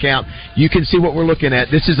Twitter account. You can see what we're looking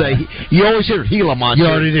at. This is you always hear Gila monster. You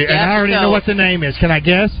already do. And I already know what the name is. Can I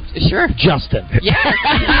guess? Sure. Justin. Yes.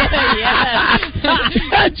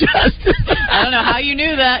 Justin. I don't know how you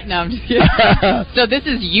knew that. No, I'm just kidding. So this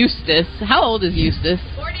is Eustace. How old is Eustace?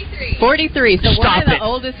 43. 43. So Stop one of the it.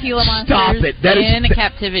 oldest Gila monsters Stop it. That is- in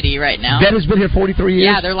captivity right now. Ben has been here 43 years?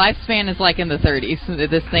 Yeah, their lifespan is like in the 30s.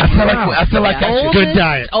 This thing. I feel like that's a good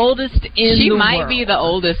diet. Oldest in She the might world. be the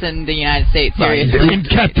oldest in the United States. Seriously. In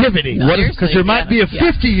captivity. Seriously, Because there might be a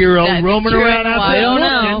 50-year-old roaming around out there. I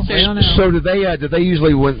don't know. So do they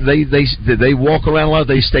usually when they walk around a lot?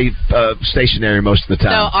 They stay stationary most of the So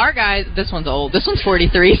time. our guys, this one's old. This one's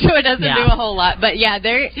 43, so it doesn't Yeah. do a whole lot. But yeah,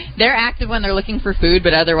 they're active when they're looking for food,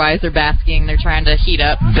 but otherwise they're basking. They're trying to heat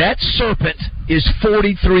up. That serpent is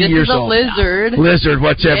 43 years old. This is a lizard. Lizard,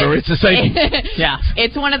 whatever. It's the same. Yeah.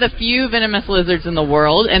 It's one of the few venomous lizards in the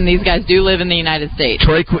world, and these guys do live in the United States.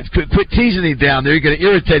 Quit teasing him down there. You're going to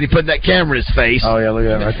irritate him putting that camera in his face. Oh, yeah, look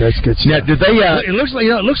at that right there. That's good Now, stuff. do they?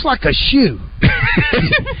 It looks like a shoe.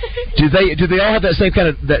 Do they all have that same kind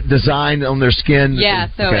of that design on their skin? Yeah,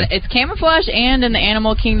 so Okay. it's camouflage, and in the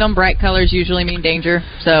animal kingdom, bright colors usually mean danger.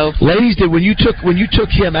 So, Ladies, when you took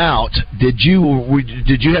him out, did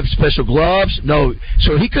you have special gloves? No,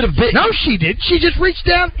 so he could have been. No, she did. She just reached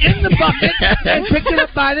down in the bucket and picked it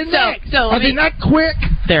up by the neck. so Are they not quick?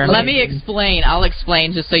 let me explain. I'll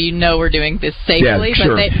explain just so you know we're doing this safely. Yeah,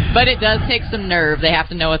 sure. But it does take some nerve. They have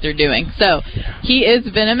to know what they're doing. So he is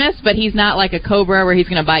venomous, but he's not like a cobra where he's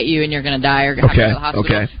going to bite you and you're going to die or have to go to the hospital.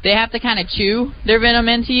 Okay. They have to kind of chew their venom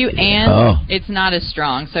into you, and it's not as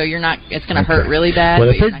strong. So you're not. It's going to hurt really bad. Well,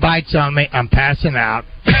 but if you're it not- bites on me, I'm passing out.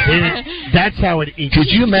 That's how it eats. Could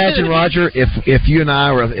you imagine, Roger, if you and I,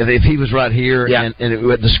 or if he was right here, and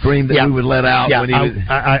the scream that we would let out when he was...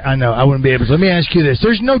 I know. I wouldn't be able to. Let me ask you this.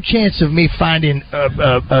 There's no chance of me finding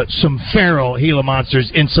some feral Gila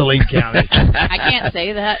monsters in Saline County. I can't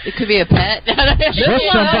say that. It could be a pet.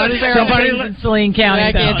 somebody in Saline County.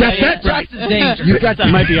 I can't though. say that. You got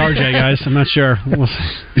It might be RJ, guys. I'm not sure.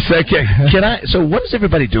 So what is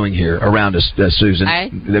everybody doing here around us, Susan? I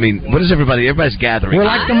mean, what is everybody? Everybody's gathering. We're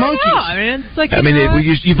like the monkeys. I mean, it's like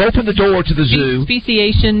you've opened the door to the zoo.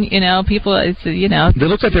 speciation. People. It's They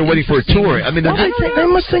look like they're waiting for a tour. I mean, They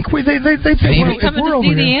must think they think Maybe coming we're to over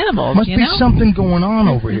see the here. animals. Must be something going on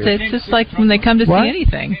over here. It's just like when they come to What? see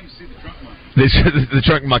anything. the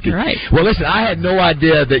trunk monkey. Right. Well, listen, I had no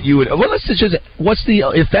idea that you would. Well, let's just.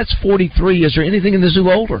 If that's 43? Is there anything in the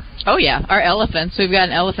zoo older? Oh yeah, our elephants. We've got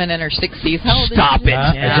an elephant in her 60s. How old is Stop she? it.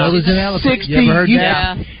 As old as an elephant. 60. You ever heard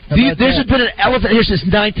Yeah. that? There's been an elephant here since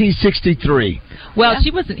 1963. Well,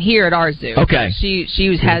 she wasn't here at our zoo. Okay. She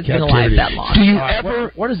has been alive that long. Do you All right,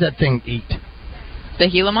 ever? what does that thing eat? The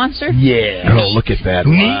Gila monster? Yeah. Oh, look at that!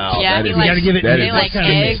 Wow, Yeah, that he is, likes, gotta give it- that they is like a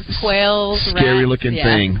eggs, quails, scary rats. looking Yeah.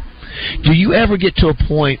 thing. Do you ever get to a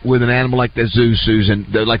point with an animal like the zoo, Susan,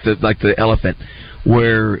 like the elephant,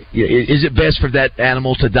 where is it best for that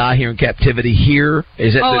animal to die here in captivity? Here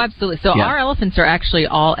is it? Oh, absolutely. So our elephants are actually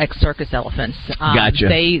all ex-circus elephants. Gotcha.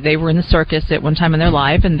 They were in the circus at one time in their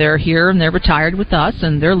life, and they're here and they're retired with us,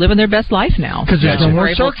 and they're living their best life now. 'Cause there's no more we're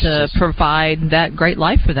able to circuses. provide that great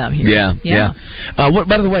life for them here. Yeah. What?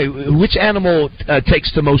 By the way, which animal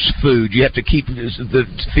takes the most food? You have to keep the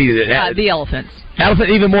feed it. The elephants. Elephant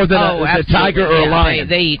even more than a tiger or a lion.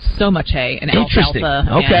 They eat so much hay and Interesting.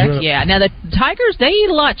 alfalfa. Okay. And, yeah. Now the tigers, they eat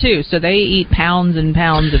a lot too, so they eat pounds and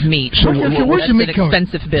pounds of meat. So where's the meat an coming?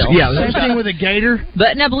 expensive bill. Yeah. Same thing with a gator.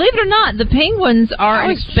 But now, believe it or not, the penguins are I an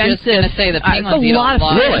was just expensive. gonna say the penguins it's eat a a lot of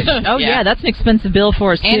lot. fish. Really? Oh yeah, that's an expensive bill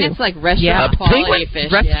for us too. And it's like restaurant quality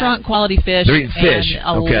fish. Restaurant quality fish. They're eating fish. And a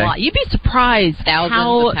Okay. lot. You'd be surprised Thousands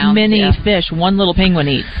how of pounds, many yeah. fish one little penguin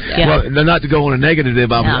eats. Yeah. Well, not to go on a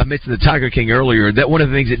negative, I mentioned the Tiger King earlier. That one of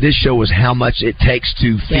the things it did show was how much it takes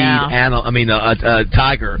to feed a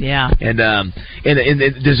tiger. Yeah. And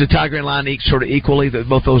does the tiger and lion eat sort of equally?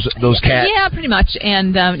 Both those cats. Yeah, pretty much.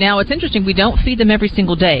 And now it's interesting. We don't feed them every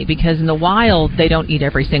single day because in the wild they don't eat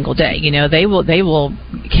every single day. They will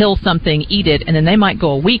kill something, eat it, and then they might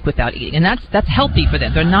go a week without eating, and that's healthy for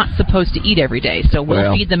them. They're not supposed to eat every day, so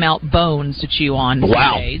we'll feed them out bones to chew on some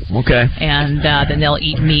days. Okay. And then they'll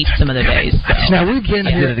eat meat some of the days. Now we've been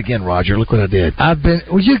I here. did it again, Roger. Look what I did. I've been.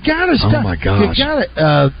 Well, you gotta stop. Oh my gosh. You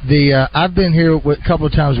gotta. I've been here a couple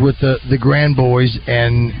of times with the grand boys,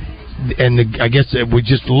 and I guess we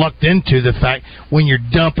just lucked into the fact when you're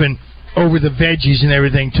dumping over the veggies and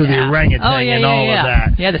everything to the orangutan and all of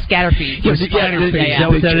that. Yeah, the scatter feeds. The scatter feeds. Is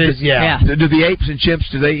that what that is? Yeah. Do the apes and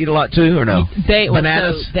chimps, do they eat a lot too, or no?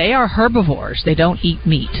 Bananas? So they are herbivores. They don't eat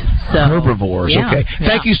meat. So Herbivores, yeah, okay. yeah.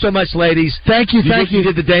 Thank you so much, ladies. Thank you. You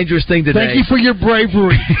did the dangerous thing today. Thank you for your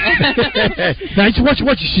bravery. Now,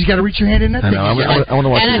 watch. She's got to reach her hand in that thing. I want to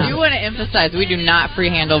watch And it. I do want to emphasize, we do not free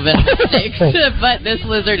handle venomous snakes, but this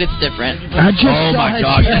lizard, it's different. I just Oh saw my how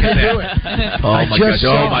gosh! she had to do it. Oh my gosh!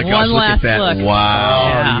 Oh my gosh! last look.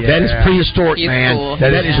 Wow. Yeah. That is prehistoric, He's man. cool.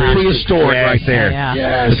 That is prehistoric right there. Yeah.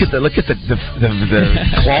 Yes. Look at the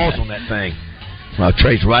claws on that thing. Well,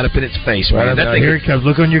 Trey's right up in its face, man. That thing, here it comes.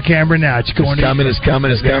 Look on your camera now. It's going. It's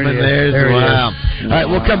coming. There. Wow. All right,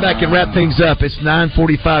 we'll come back and wrap things up. It's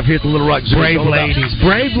 9:45 here at the Little Rock Zoo. Brave ladies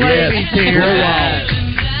here. Wow.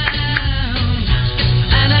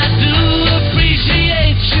 And I do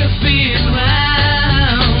appreciate you being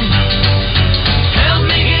around. Help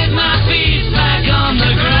me get my feet back on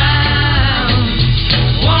the ground.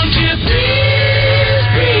 Won't you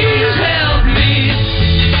please help me?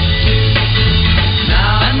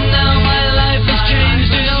 Now my life has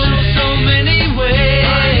changed in so many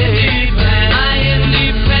ways. My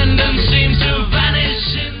independence seems to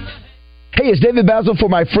vanish in the... Hey, it's David Basil for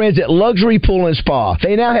my friends at Luxury Pool and Spa.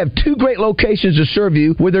 They now have 2 great locations to serve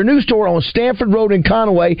you with their new store on Stanford Road in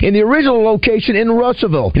Conway and the original location in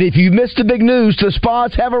Russellville. And if you missed the big news, the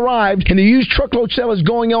spas have arrived and the used truckload sale is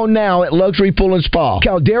going on now at Luxury Pool and Spa.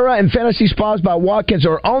 Caldera and Fantasy Spas by Watkins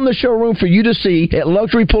are on the showroom for you to see at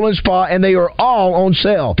Luxury Pool and Spa, and they are all on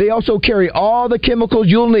sale. They also carry all the chemicals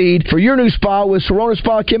you'll need for your new spa with Serona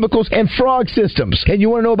Spa chemicals and frog systems. And you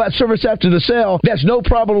want to know about service after the sale? That's no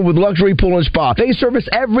problem with Luxury Pool and Spa. They service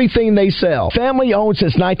everything they sell. Family owned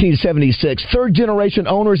since 1976. Third generation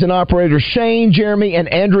owners and operators Shane, Jeremy, and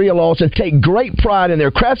Andrea Lawson take great pride in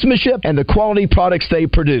their craftsmanship and the quality products they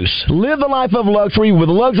produce. Live the life of luxury with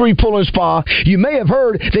Luxury Pool and Spa. You may have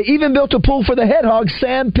heard they even built a pool for the head hog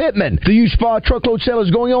Sam Pittman. The used spa truckload sale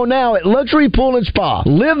is going on now at Luxury Pool and Spa.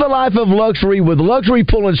 Live the life of luxury with Luxury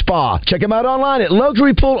Pool and Spa. Check them out online at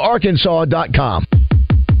luxurypoolarkansas.com.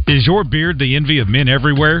 Is your beard the envy of men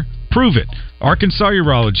everywhere? Prove it. Arkansas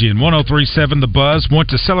Urology and 103.7 The Buzz want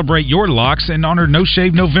to celebrate your locks and honor No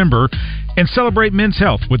Shave November and celebrate men's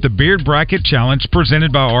health with the Beard Bracket Challenge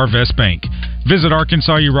presented by Arvest Bank. Visit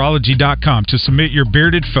ArkansasUrology.com to submit your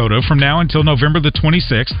bearded photo from now until November the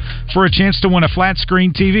 26th for a chance to win a flat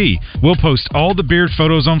screen TV. We'll post all the beard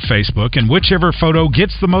photos on Facebook, and whichever photo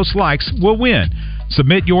gets the most likes will win.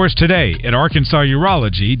 Submit yours today at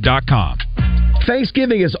ArkansasUrology.com.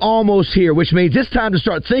 Thanksgiving is almost here, which means it's time to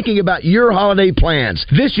start thinking about your holiday plans.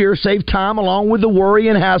 This year, save time along with the worry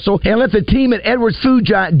and hassle and let the team at Edwards Food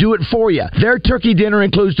Giant do it for you. Their turkey dinner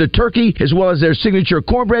includes the turkey as well as their signature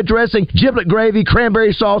cornbread dressing, giblet gravy,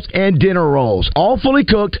 cranberry sauce, and dinner rolls. All fully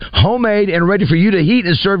cooked, homemade, and ready for you to heat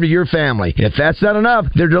and serve to your family. If that's not enough,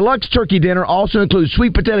 their deluxe turkey dinner also includes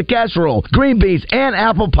sweet potato casserole, green beans, and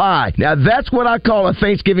apple pie. Now that's what I call a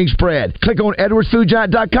Thanksgiving spread. Click on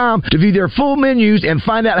EdwardsFoodGiant.com to view their full menus and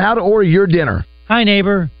find out how to order your dinner. Hi,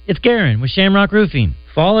 neighbor. It's Garen with Shamrock Roofing.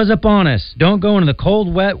 Fall is upon us. Don't go into the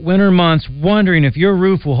cold, wet winter months wondering if your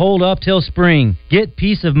roof will hold up till spring. Get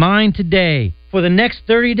peace of mind today. For the next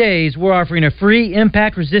 30 days, we're offering a free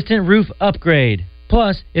impact-resistant roof upgrade.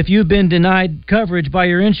 Plus, if you've been denied coverage by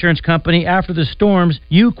your insurance company after the storms,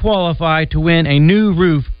 you qualify to win a new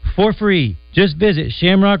roof for free. Just visit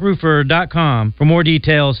ShamrockRoofer.com for more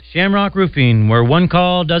details. Shamrock Roofing, where one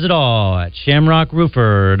call does it all at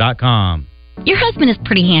ShamrockRoofer.com. Your husband is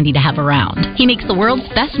pretty handy to have around. He makes the world's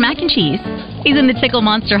best mac and cheese. He's in the Tickle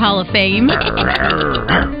Monster Hall of Fame.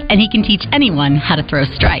 And he can teach anyone how to throw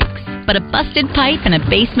strikes. But a busted pipe and a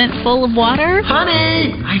basement full of water?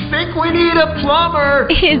 Honey, I think we need a plumber.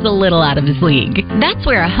 Is a little out of his league. That's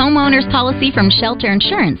where a homeowner's policy from Shelter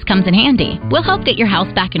Insurance comes in handy. We'll help get your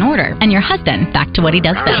house back in order and your husband back to what he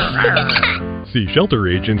does best. See Shelter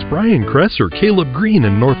agents Brian Kress or Caleb Green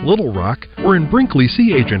in North Little Rock, or in Brinkley,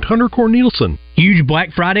 see agent Hunter Cornelison. Huge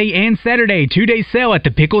Black Friday and Saturday 2-day sale at the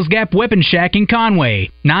Pickles Gap Weapon Shack in Conway.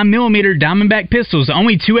 9mm Diamondback pistols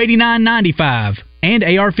only $289.95. And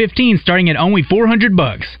AR-15 starting at only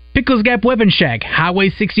 $400. Pickles Gap Weapon Shack,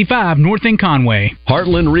 Highway 65, North in Conway.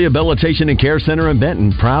 Heartland Rehabilitation and Care Center in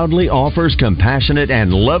Benton proudly offers compassionate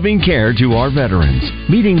and loving care to our veterans,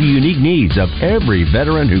 meeting the unique needs of every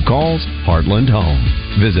veteran who calls Heartland home.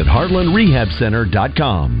 Visit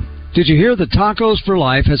heartlandrehabcenter.com. Did you hear that Tacos for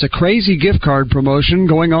Life has a crazy gift card promotion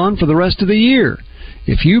going on for the rest of the year?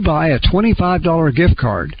 If you buy a $25 gift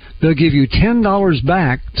card, they'll give you $10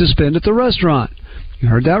 back to spend at the restaurant. You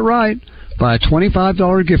heard that right. Buy a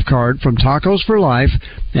 $25 gift card from Tacos for Life,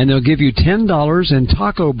 and they'll give you $10 in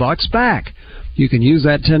taco bucks back. You can use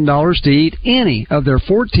that $10 to eat any of their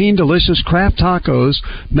 14 delicious craft tacos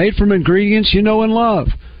made from ingredients you know and love.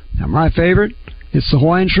 Now, my favorite, it's the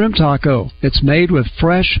Hawaiian Shrimp Taco. It's made with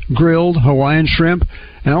fresh, grilled Hawaiian shrimp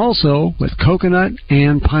and also with coconut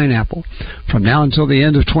and pineapple. From now until the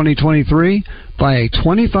end of 2023, buy a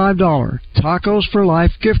 $25 Tacos for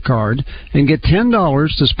Life gift card and get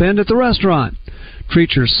 $10 to spend at the restaurant.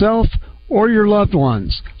 Treat yourself or your loved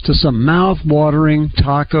ones to some mouth-watering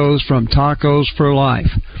tacos from Tacos for Life.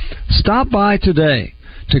 Stop by today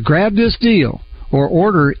to grab this deal or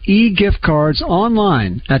order e-gift cards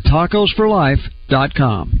online at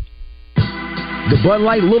tacosforlife.com. The Bud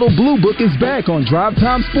Light Little Blue Book is back on Drive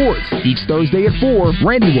Time Sports. Each Thursday at 4,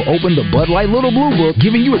 Randy will open the Bud Light Little Blue Book,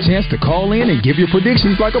 giving you a chance to call in and give your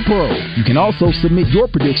predictions like a pro. You can also submit your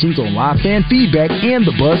predictions on live fan feedback and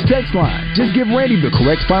the Buzz text line. Just give Randy the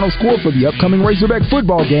correct final score for the upcoming Razorback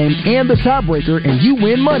football game and the tiebreaker, and you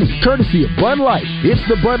win money, courtesy of Bud Light. It's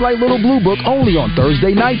the Bud Light Little Blue Book only on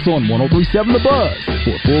Thursday nights on 103.7 The Buzz.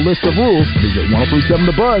 For a full list of rules, visit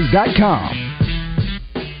 1037thebuzz.com.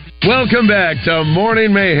 Welcome back to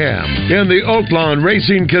Morning Mayhem in the Oaklawn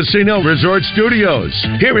Racing Casino Resort Studios.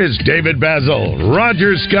 Here is David Basil,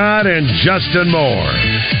 Roger Scott, and Justin Moore.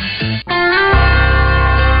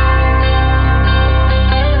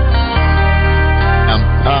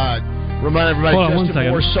 Remind everybody, hold on, Justin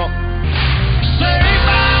Moore's song.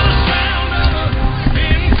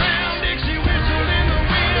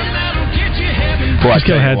 Go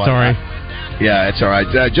ahead, sorry. Yeah, it's all right.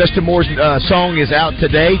 Justin Moore's song is out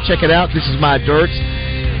today. Check it out. This is My Dirt.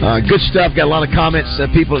 Good stuff. Got a lot of comments.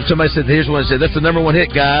 Somebody said, here's one that said, that's the number one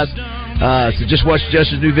hit, guys. So just watch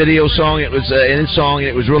Justin's new video song. It was in his song, and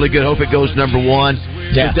it was really good. Hope it goes number one.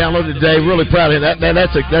 Yeah. Download it today. Really proud of him.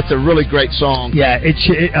 That's a really great song. Yeah, it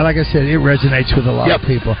like I said, it resonates with a lot of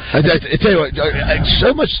people. I tell you what,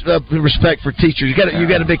 so much respect for teachers. You got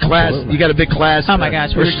a big class. You got a big class. Oh my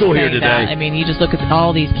gosh, we're still here today. I mean, you just look at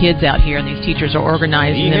all these kids out here, and these teachers are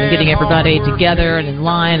organizing them, and getting everybody together and in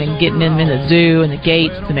line, and getting them in the zoo and the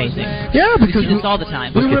gates. It's amazing. Yeah, because we do this all the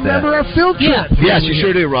time. We remember our field trip. Yes, you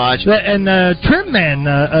sure do, Raj. And Trim Man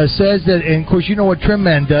says that, and of course you know what Trim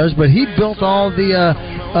Man does, but he built all the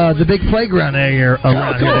big playground area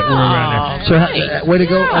around here that we're around there. So way to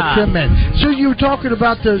go, Trim Man. So you were talking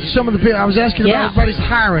about some of the people. I was asking about everybody's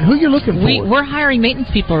hiring. Who are you looking for? We're hiring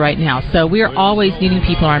maintenance people right now, so we are always needing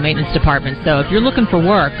people in our maintenance department. So if you're looking for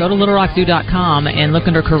work, go to littlerockzoo.com and look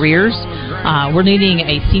under careers. We're needing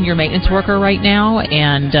a senior maintenance worker right now,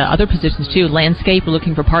 and other positions too. Landscape, we're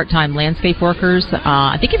looking for part-time landscape workers.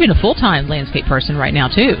 I think even a full-time landscape person right now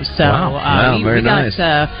too. So very nice.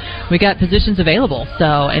 We got positions available.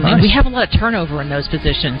 So and we have a lot of turnover in those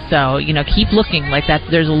positions. So keep looking like that.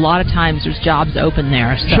 There's a lot of times there's jobs open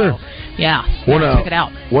there. So sure. Yeah, check it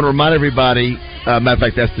out. Want to remind everybody. Matter of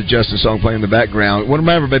fact, that's the Justin song playing in the background. Want to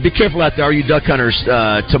remind everybody, be careful out there. Are you duck hunters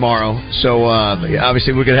tomorrow? So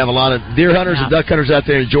obviously we're going to have a lot of deer hunters and duck hunters out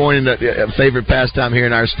there enjoying a favorite pastime here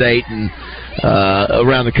in our state and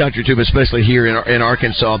around the country too, but especially here in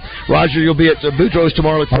Arkansas. Roger, you'll be at Boudreaux's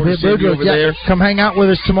tomorrow. Look forward to seeing you over there. Come hang out with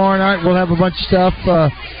us tomorrow night. We'll have a bunch of stuff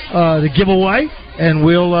to give away, and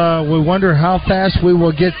we'll wonder how fast we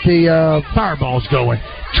will get the fireballs going.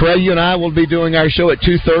 Trey, you and I will be doing our show at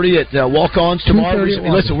 2:30 at Walk-Ons tomorrow.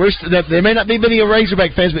 Listen, there may not be many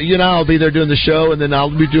Razorback fans, but you and I will be there doing the show, and then I'll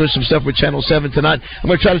be doing some stuff with Channel 7 tonight. I'm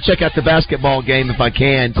going to try to check out the basketball game if I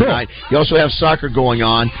can tonight. Cool. You also have soccer going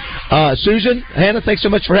on. Susan, Hannah, thanks so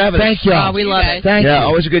much for having us. Thank you. We love it. Thank you.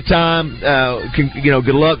 Always a good time.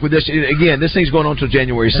 Good luck with this. Again, this thing's going on until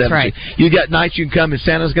January 7th. That's right. You got nights you can come, and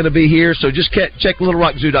Santa's going to be here, so just check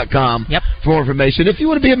littlerockzoo.com for more information. If you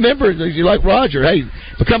want to be a member, you like Roger, hey,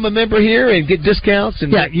 become a member here and get discounts.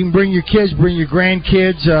 And you can bring your kids, bring your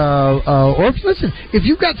grandkids, or if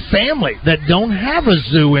you've got family that don't have a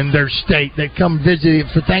zoo in their state that come visit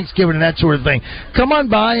for Thanksgiving and that sort of thing, come on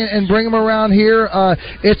by and bring them around here.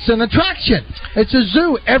 It's an attraction. It's a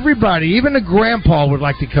zoo. Everybody, even a grandpa, would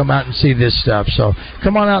like to come out and see this stuff. So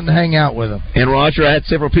come on out and hang out with them. And Roger, I had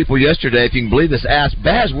several people yesterday, if you can believe this, ask,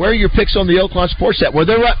 Baz, where are your picks on the Oaklawn Sports Set? Well,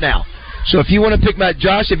 they're up now. So if you want to pick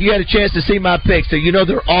Josh, if you had a chance to see my picks, so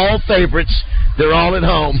they're all favorites. They're all at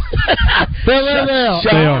home. They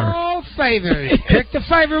are. All favorites. Pick the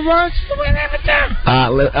favorite ones.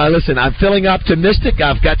 Listen, I'm feeling optimistic.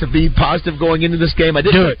 I've got to be positive going into this game. I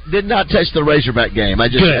did not touch the Razorback game. I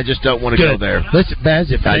just don't want to go there. Listen,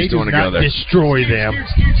 Baz, if they do not destroy them.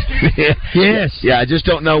 Yes. Yeah, I just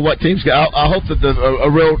don't know what team's got. I hope that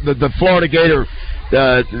the Florida Gator.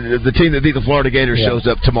 The team that beat the Florida Gators shows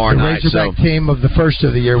up tomorrow night. The Razorback team of the first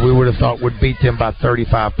of the year, we would have thought would beat them by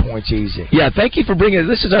 35 points easy. Yeah, thank you for bringing it.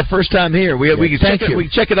 This is our first time here. We can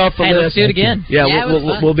check it off the list. Let's do it again. Yeah,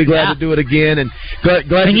 we'll be glad to do it again. And glad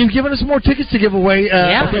and you've given us more tickets to give away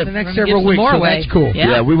for the next several weeks. So that's cool.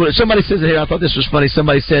 Yeah, we would. Somebody says it here. I thought this was funny.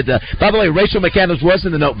 Somebody said, by the way, Rachel McAdams was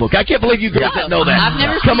in the Notebook. I can't believe you girls didn't know that. I've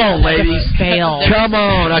never Come seen on, that. ladies. Fail. Come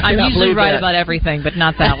on. I I'm cannot usually believe right that. about everything, but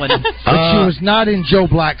not that one. But she was not in Joe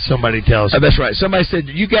Black, somebody tells me. That's right. Somebody said,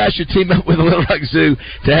 you guys should team up with Little Rock Zoo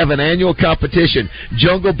to have an annual competition.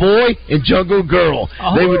 Jungle Boy and Jungle Girl.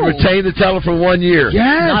 Oh. They would retain the title for 1 year.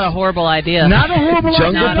 Yes. Not a horrible idea. Not a horrible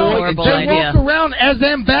idea. Jungle Boy. They walk around as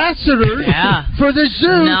ambassadors for the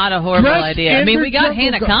zoo. Not a horrible idea. I mean, we got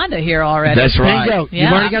Anaconda here already. That's right. Bingo. Yeah.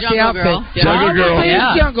 You've already got the outfit. Girl. Jungle Girl.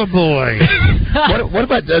 Yeah. Jungle Boy. What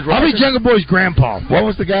about I'll be Jungle Boy's grandpa. What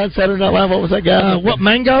was the guy on Saturday Night Live? What was that guy? What,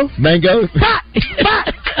 Mango? Mango.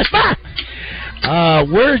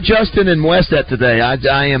 Where are Justin and Wes at today?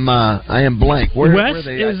 I am blank. Where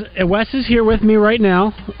Wes is here with me right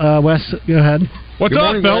now. Wes, go ahead. What's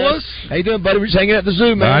up, fellas? How you doing, buddy? We're just hanging at the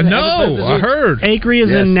zoo, man. I know. I heard. Acree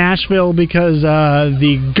is in Nashville because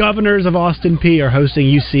the governors of Austin P are hosting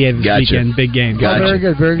UCA this weekend. Big game. Gotcha. Very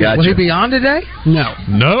good, very good. Gotcha. Will he be on today? No.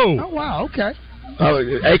 Oh, wow, okay.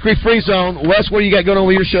 Acree Free Zone. Wes, what do you got going on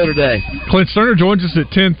with your show today? Clint Sterner joins us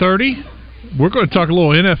at 10:30. We're going to talk a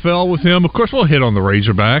little NFL with him. Of course, we'll hit on the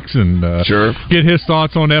Razorbacks and get his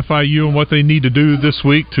thoughts on FIU and what they need to do this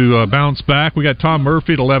week to bounce back. We got Tom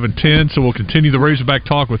Murphy at 11:10, so we'll continue the Razorback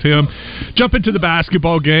talk with him. Jump into the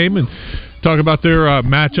basketball game and talk about their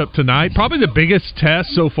matchup tonight. Probably the biggest test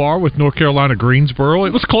so far with North Carolina Greensboro.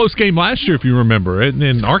 It was a close game last year, if you remember.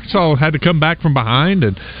 And Arkansas had to come back from behind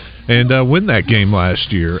and win that game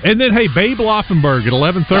last year. And then, hey, Babe Laufenberg at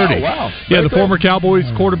 11:30. Oh, wow. Yeah, the former Cowboys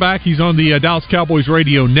quarterback. He's on the Dallas Cowboys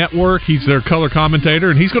radio network. He's their color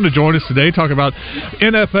commentator, and he's going to join us today, talk about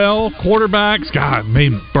NFL quarterbacks. God,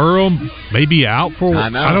 maybe Burrow may be out for, I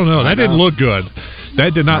don't know. That didn't look good.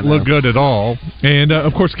 That did not look good at all. And,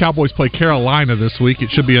 of course, the Cowboys play Carolina this week. It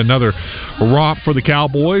should be another romp for the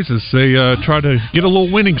Cowboys as they try to get a little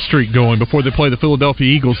winning streak going before they play the Philadelphia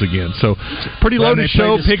Eagles again. So, pretty loaded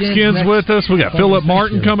show. Pigskin's with us. We got Philip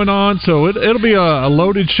Martin coming on. So, it'll be a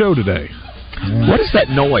loaded show today. What is that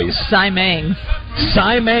noise? Simangs.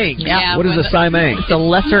 Simangs? Yeah. What is a Simang? It's a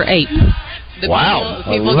lesser ape. Wow.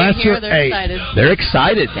 People get here, they're excited. They're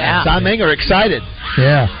excited. Yeah. Simang are excited.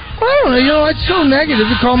 Yeah. Well, it's so negative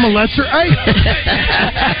to call him a lesser ape.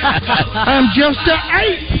 I'm just an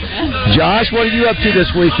ape. Josh, what are you up to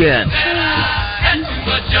this weekend?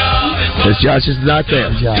 Josh is not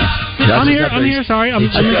there. I'm here. Sorry. I'm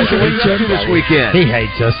here. What are you up to this weekend? He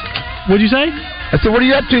hates us. What'd you say? I said, what are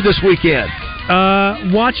you up to this weekend?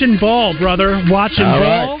 Watching ball, brother. Watching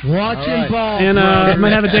ball. Watching ball. And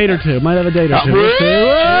might have a date or two.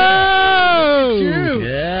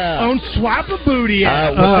 Yeah. On Swap a Booty.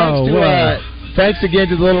 Thanks again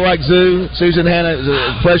to the Little Rock Zoo. Susan, Hannah, it was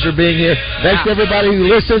a pleasure being here. Thanks to everybody who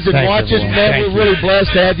listens and watches. Man, we're really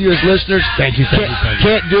blessed to have you as listeners. Thank you.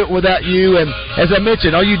 Can't do it without you. And as I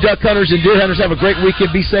mentioned, all you duck hunters and deer hunters have a great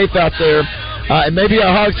weekend. Be safe out there. And maybe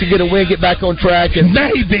our Hogs can get a win, get back on track. And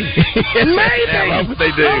maybe. I love what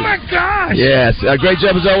they do. Oh, my gosh. Yes. Great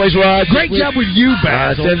job as always, Rod. Great job with you,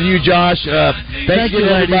 Basil. Send to you, Josh. Thanks again,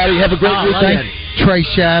 everybody. Have a great weekend. Trey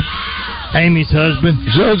Schapp, Amy's husband.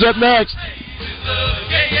 Jones up next.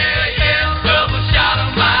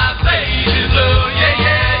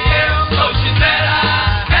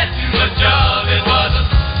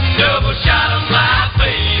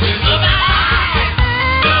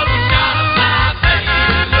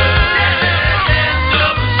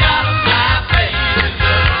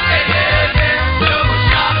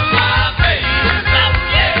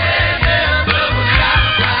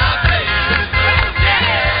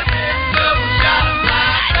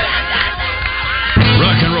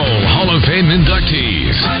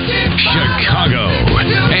 Inductees, Chicago,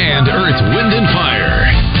 and Earth, Wind, and Fire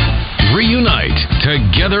reunite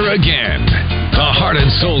together again. The Heart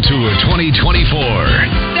and Soul Tour 2024.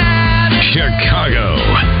 Chicago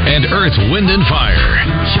and Earth, Wind, and Fire.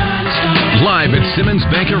 Live at Simmons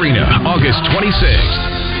Bank Arena, August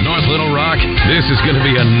 26th. North Little Rock, this is going to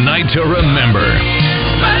be a night to remember.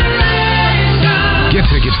 Get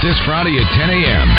tickets this Friday at 10 a.m.